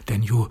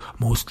 then you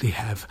mostly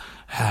have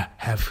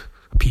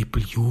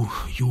people you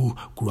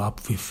grew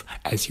up with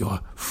as your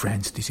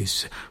friends.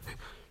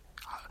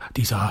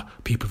 These are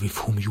people with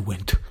whom you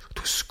went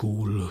to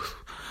school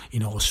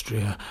in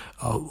Austria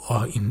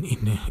or in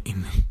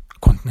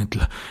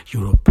continental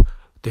Europe.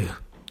 The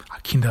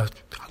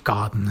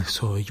kindergarten,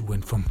 so you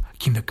went from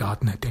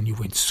kindergarten, then you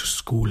went to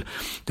school,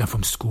 then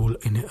from school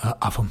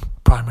from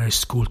primary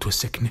school to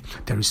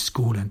secondary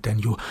school, and then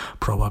you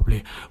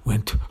probably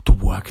went to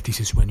work. This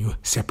is when you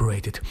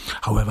separated.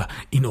 However,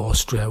 in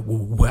Austria,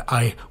 where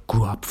I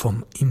grew up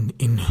from, in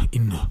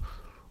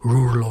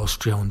rural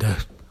Austria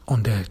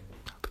on the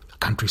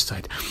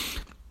countryside.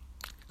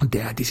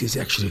 There, this is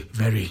actually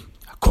very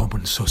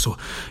common. So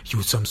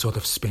you some sort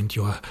of spend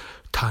your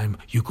time,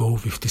 you go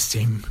with the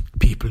same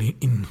people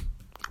in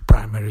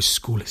primary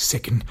school,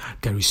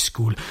 secondary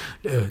school.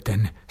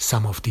 Then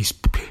some of these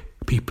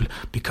people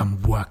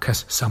become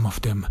workers. Some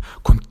of them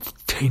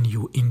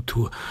continue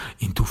into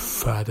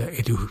further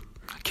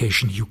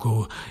education. You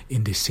go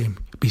in the same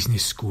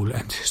business school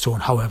and so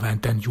on. However,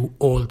 and then you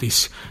all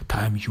this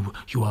time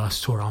you are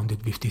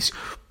surrounded with these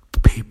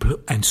people,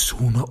 and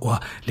sooner or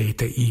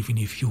later, even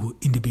if you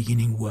in the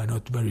beginning were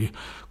not very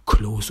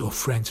close or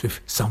friends with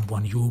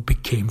someone, you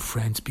became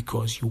friends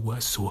because you were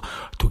so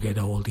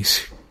together all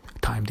this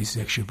time. This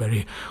is actually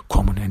very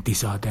common, and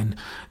this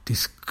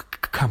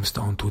comes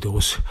down to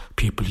those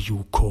people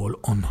you call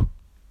on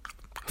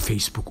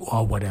Facebook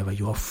or whatever,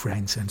 your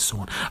friends and so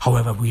on.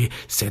 However, we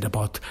said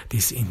about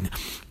this in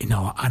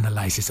our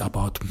analysis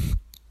about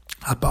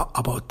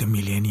the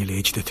millennial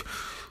age that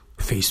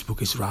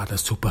Facebook is rather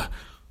superficial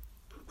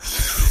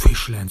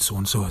and so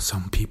on. So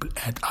some people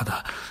add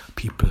other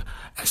people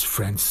as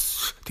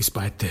friends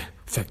despite the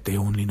fact they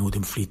only know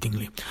them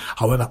fleetingly.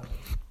 However,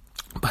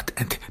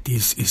 and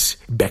this is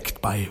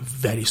backed by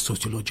many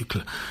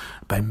sociological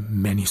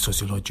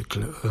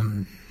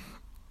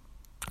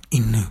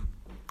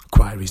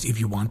inquiries if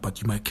you want,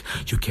 but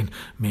you can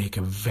make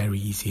a very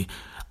easy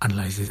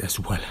analysis as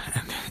well.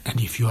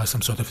 And if you are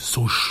some sort of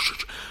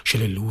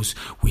socially loose,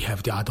 we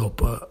have the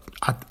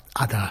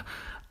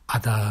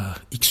other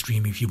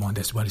extreme if you want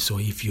as well. So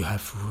if you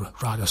have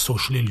rather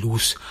socially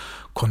loose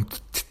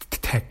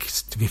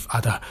context with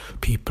other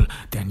people,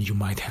 then you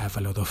might have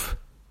a lot of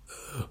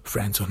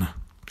friends on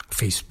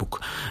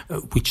Facebook,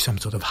 which some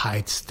sort of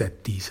hides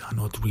that these are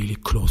not really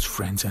close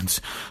friends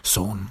and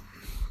so on.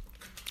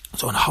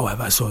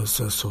 However, so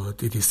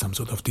it is some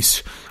sort of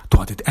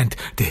distorted, and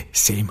the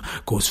same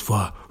goes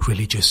for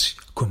religious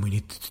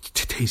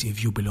communities.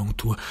 If you belong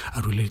to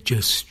a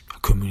religious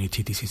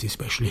community, this is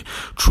especially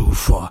true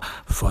for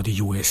the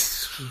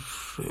US.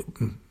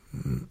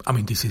 I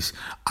mean,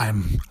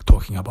 I'm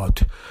talking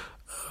about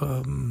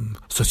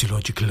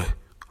sociological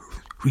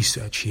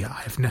research here.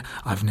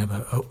 I've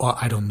never, or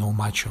I don't know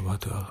much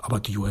about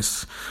the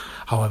US.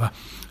 However,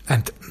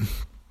 and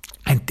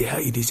there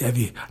it is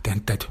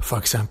evident that, for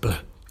example,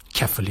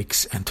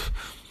 Catholics and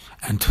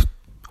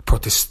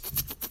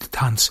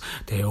Protestants,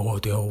 they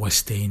always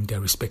stay in their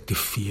respective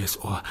spheres,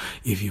 or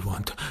if you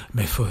want,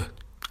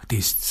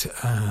 Methodists,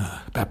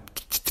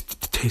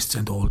 Baptists,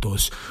 and all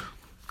those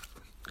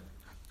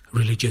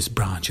religious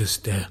branches.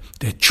 The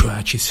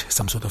church is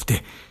some sort of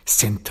the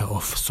center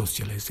of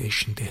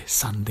socialization. The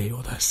Sunday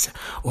or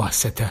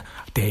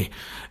Saturday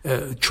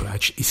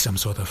church is some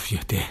sort of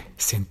the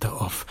center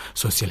of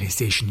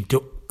socialization,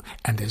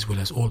 and as well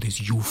as all these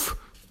youth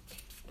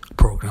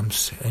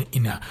programs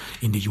in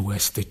the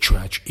US. The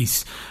church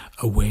is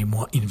way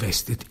more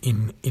invested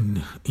in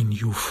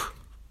youth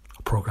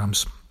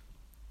programs.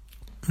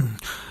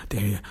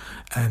 Their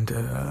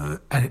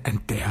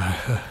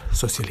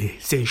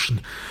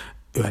socialization,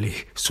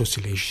 early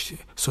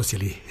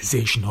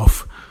socialization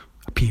of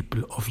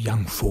people, of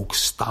young folks,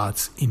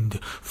 starts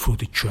through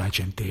the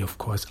church, and they of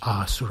course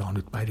are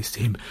surrounded by the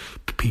same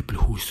people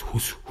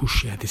who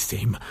share the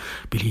same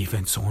belief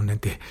and so on.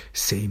 And the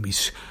same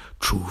is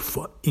true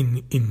for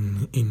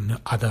in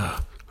other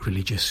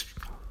religious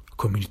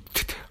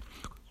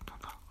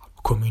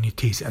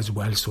communities as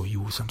well. So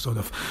you some sort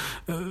of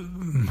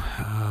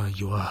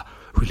your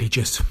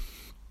religious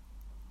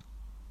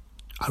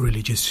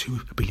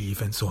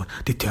belief and so on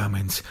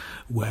determines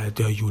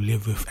whether you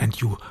live with,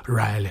 and you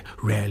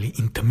rarely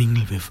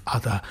intermingle with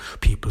other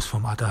peoples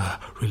from other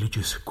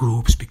religious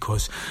groups,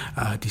 because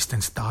this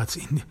then starts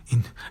in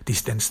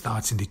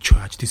the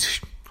church. This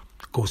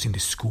goes in the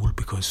school,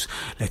 because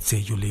let's say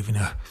you live in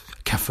a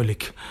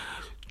Catholic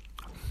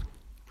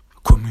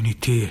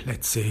community.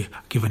 Let's say,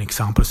 give an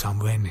example,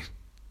 somewhere in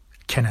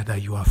Canada,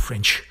 you are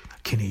French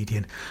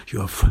Canadian,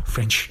 you are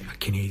French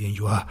Canadian,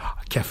 you are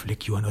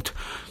Catholic, you are not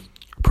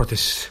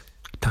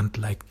Protestant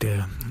like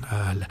the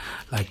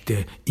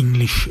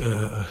English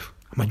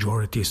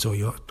majority. So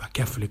you're a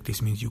Catholic.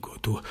 This means you go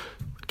to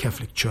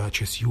Catholic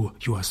churches.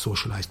 You are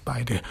socialized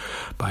by the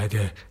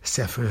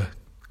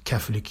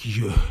Catholic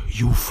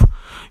youth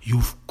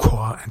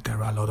corps, and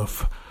there are a lot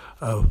of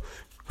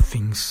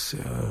things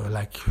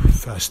like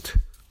First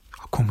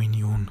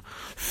Communion,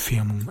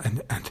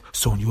 Firmung, and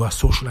so on. You are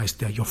socialized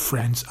there. Your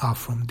friends are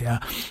from there.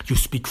 You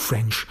speak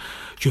French.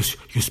 You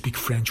speak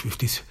French with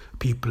these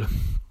people,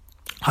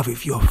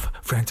 with your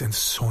friends and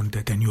so on.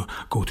 Then you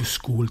go to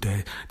school.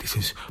 This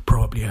is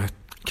probably a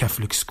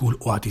Catholic school,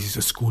 or this is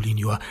a school in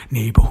your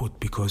neighborhood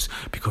because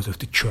of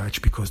the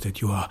church, because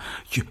that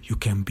you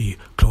can be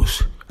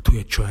close to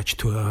your church,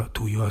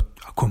 to your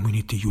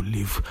community. You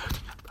live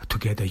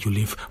together. You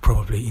live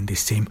probably in the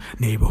same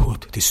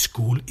neighborhood. The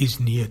school is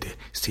near the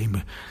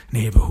same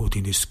neighborhood.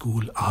 In the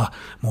school are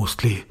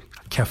mostly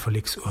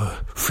Catholics or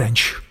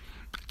French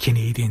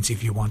Canadians,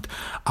 if you want.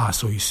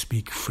 So you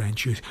speak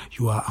French.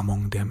 You are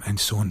among them, and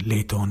so on.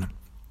 Later on,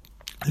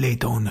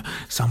 later on,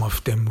 some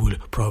of them will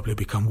probably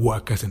become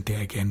workers, and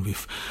there again,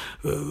 with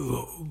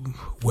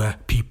where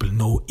people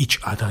know each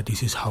other.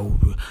 This is how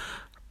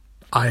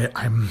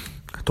I'm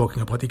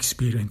talking about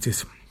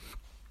experiences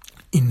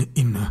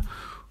in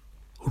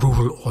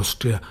rural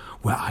Austria,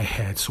 where I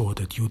had, so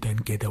that you then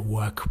get a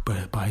work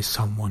by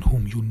someone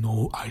whom you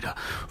know, either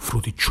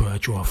through the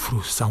church or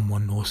through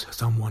someone knows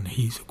someone,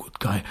 he's a good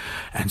guy,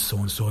 and so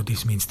on. So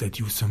this means that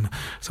you some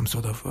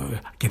sort of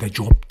get a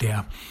job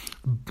there,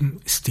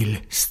 still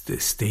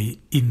stay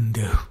in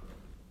the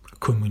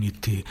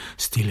community,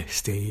 still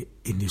stay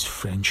in this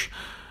French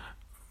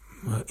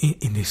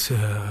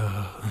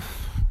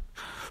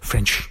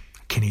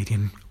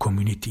Canadian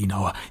community in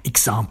our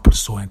example.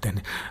 So, and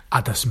then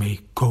others may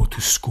go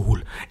to school,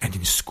 and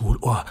in school,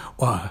 or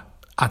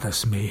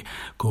others may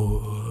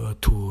go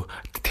to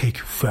take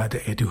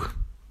further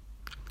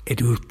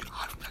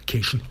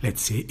education,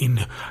 let's say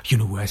in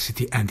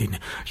university, and in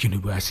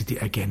university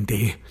again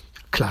they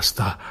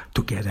cluster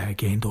together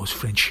again, those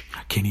French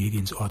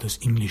Canadians or those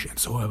English and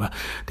so on,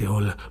 they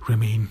all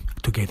remain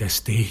together,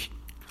 stay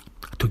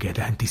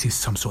together, and this is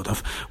some sort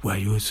of where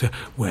you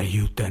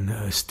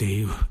then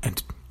stay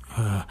and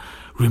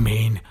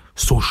remain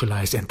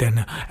socialized, and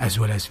then as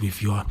well as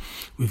with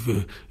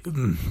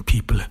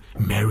people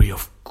marry,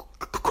 of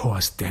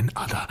course, then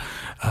other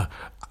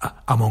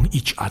among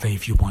each other,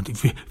 if you want,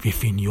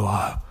 within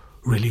your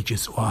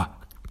religious or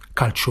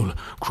cultural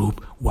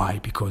group. Why?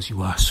 Because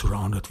you are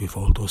surrounded with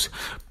all those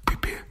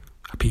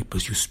people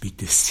you speak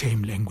the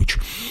same language,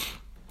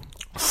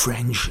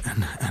 French,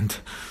 and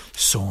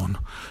so on.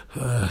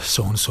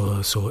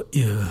 So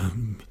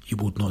you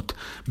would not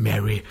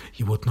marry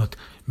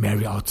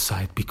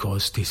outside,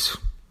 because this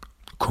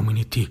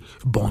community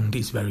bond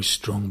is very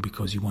strong,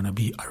 because you want to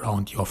be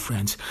around your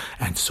friends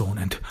and so on.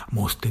 And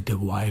mostly the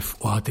wife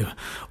or the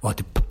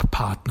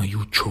partner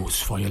you chose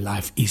for your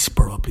life is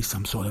probably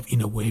some sort of,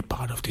 in a way,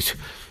 part of this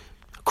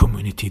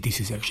community. This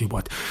is actually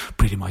what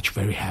pretty much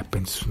very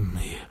happens.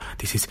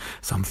 This is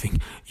something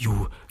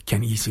you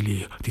can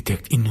easily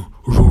detect in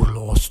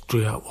rural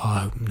Austria,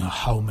 or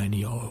how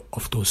many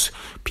of those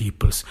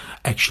peoples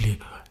actually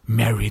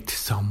married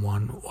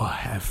someone or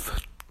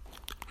have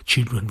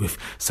children with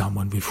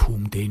someone with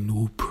whom they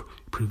knew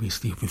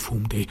previously, with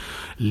whom they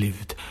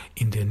lived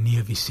in the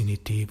near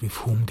vicinity, with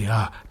whom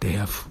they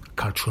have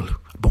cultural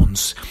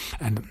bonds,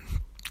 and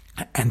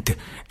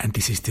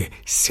this is the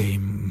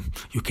same.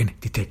 You can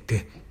detect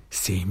the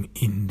same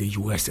in the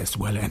US as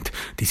well, and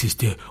this is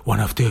one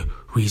of the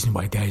reasons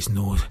why there is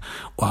no,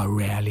 or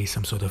rarely,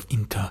 some sort of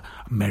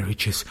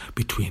intermarriages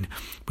between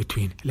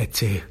let's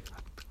say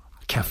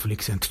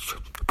Catholics and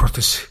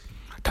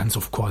Protestants.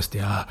 Of course,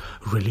 there are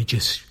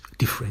religious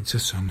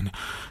differences. I mean,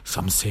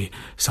 some say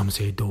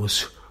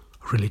those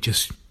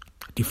religious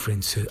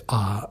differences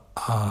are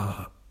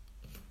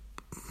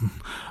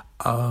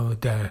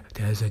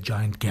there's a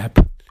giant gap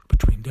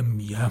between them.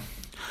 Yeah,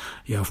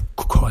 of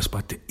course,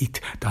 but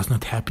it does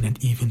not happen.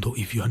 And even though,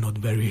 if you are not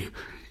very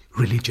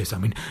religious, I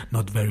mean,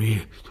 not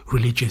very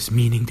religious,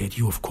 meaning that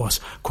you, of course,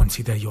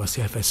 consider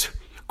yourself as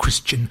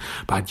Christian,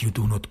 but you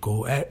do not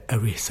go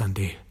every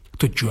Sunday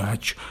to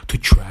church,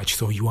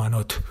 so you are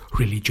not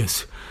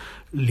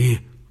religiously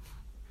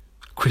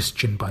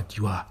Christian, but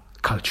you are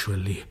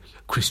culturally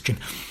Christian.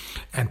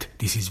 And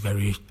this is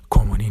very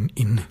common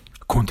in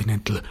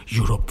continental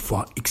Europe,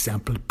 for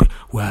example,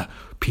 where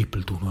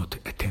people do not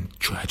attend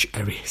church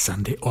every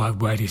Sunday, or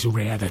where it is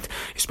rare that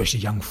especially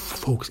young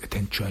folks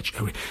attend church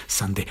every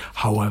Sunday.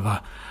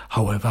 However,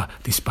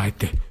 despite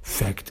the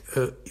fact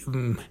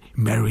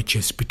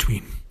marriages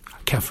between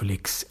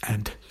Catholics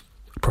and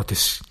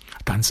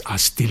Protestants are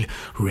still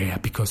rare,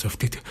 because of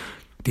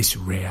these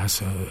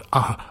rares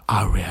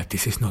are rare.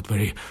 This is not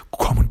very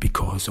common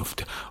because of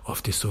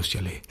the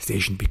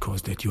socialization,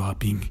 because that you are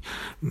being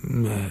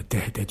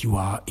that you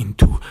are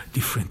into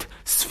different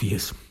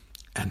spheres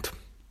and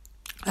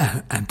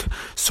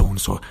so on.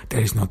 So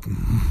there is not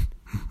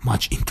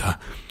much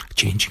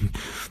interchanging.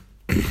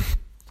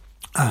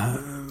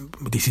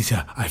 This is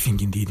I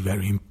think indeed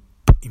very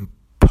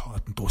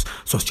important, those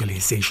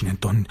socialization,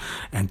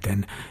 and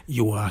then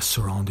you are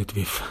surrounded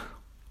with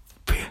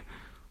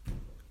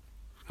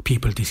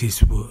people. This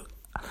is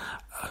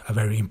a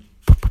very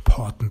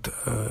important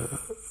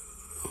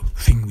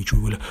thing which we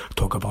will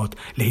talk about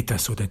later,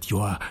 so that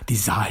your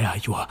desire,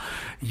 your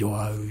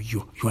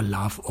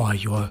love, or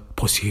your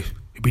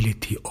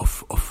possibility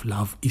of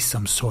love is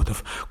some sort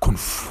of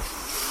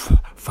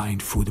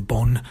confined through the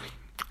bond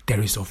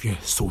there is of your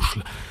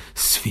social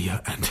sphere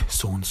and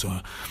so on.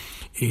 So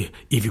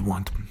if you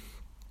want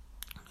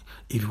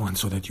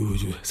so that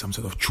you some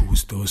sort of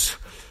choose those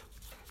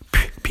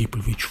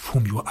people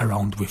whom you are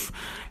around with,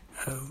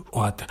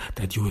 or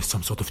that you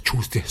some sort of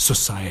choose the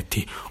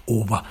society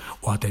over,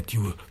 or that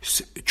you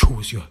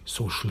choose your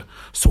social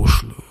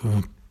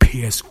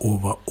peers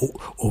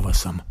over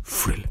some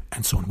thrill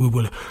and so on. We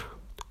will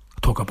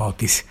talk about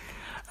this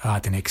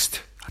the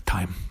next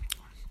time.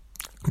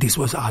 This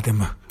was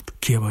Adem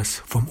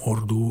Kirbas from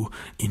Ordu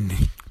in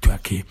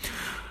Turkey.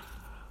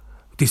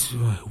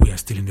 We are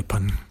still in the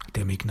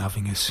pandemic.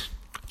 Nothing has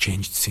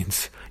changed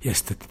since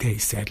yesterday,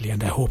 sadly,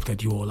 and I hope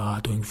that you all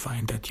are doing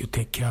fine, that you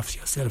take care of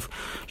yourself.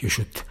 You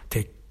should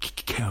take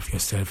care of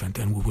yourself, and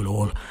then we will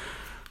all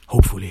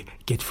hopefully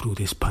get through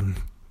this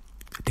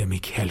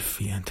pandemic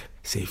healthy and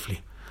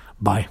safely.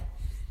 Bye.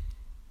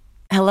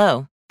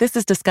 Hello, this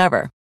is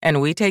Discover,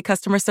 and we take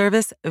customer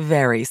service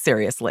very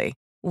seriously.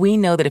 We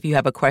know that if you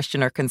have a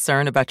question or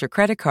concern about your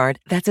credit card,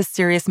 that's a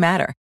serious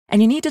matter,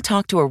 and you need to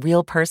talk to a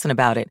real person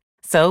about it.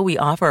 So we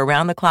offer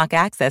around-the-clock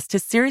access to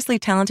seriously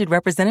talented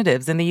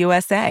representatives in the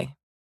USA.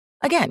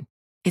 Again,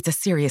 it's a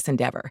serious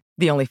endeavor.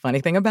 The only funny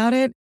thing about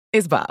it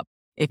is Bob.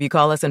 If you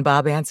call us and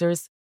Bob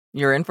answers,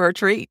 you're in for a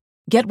treat.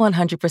 Get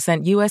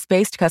 100%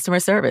 US-based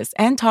customer service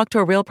and talk to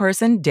a real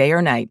person day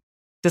or night.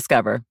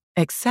 Discover.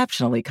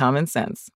 Exceptionally common sense.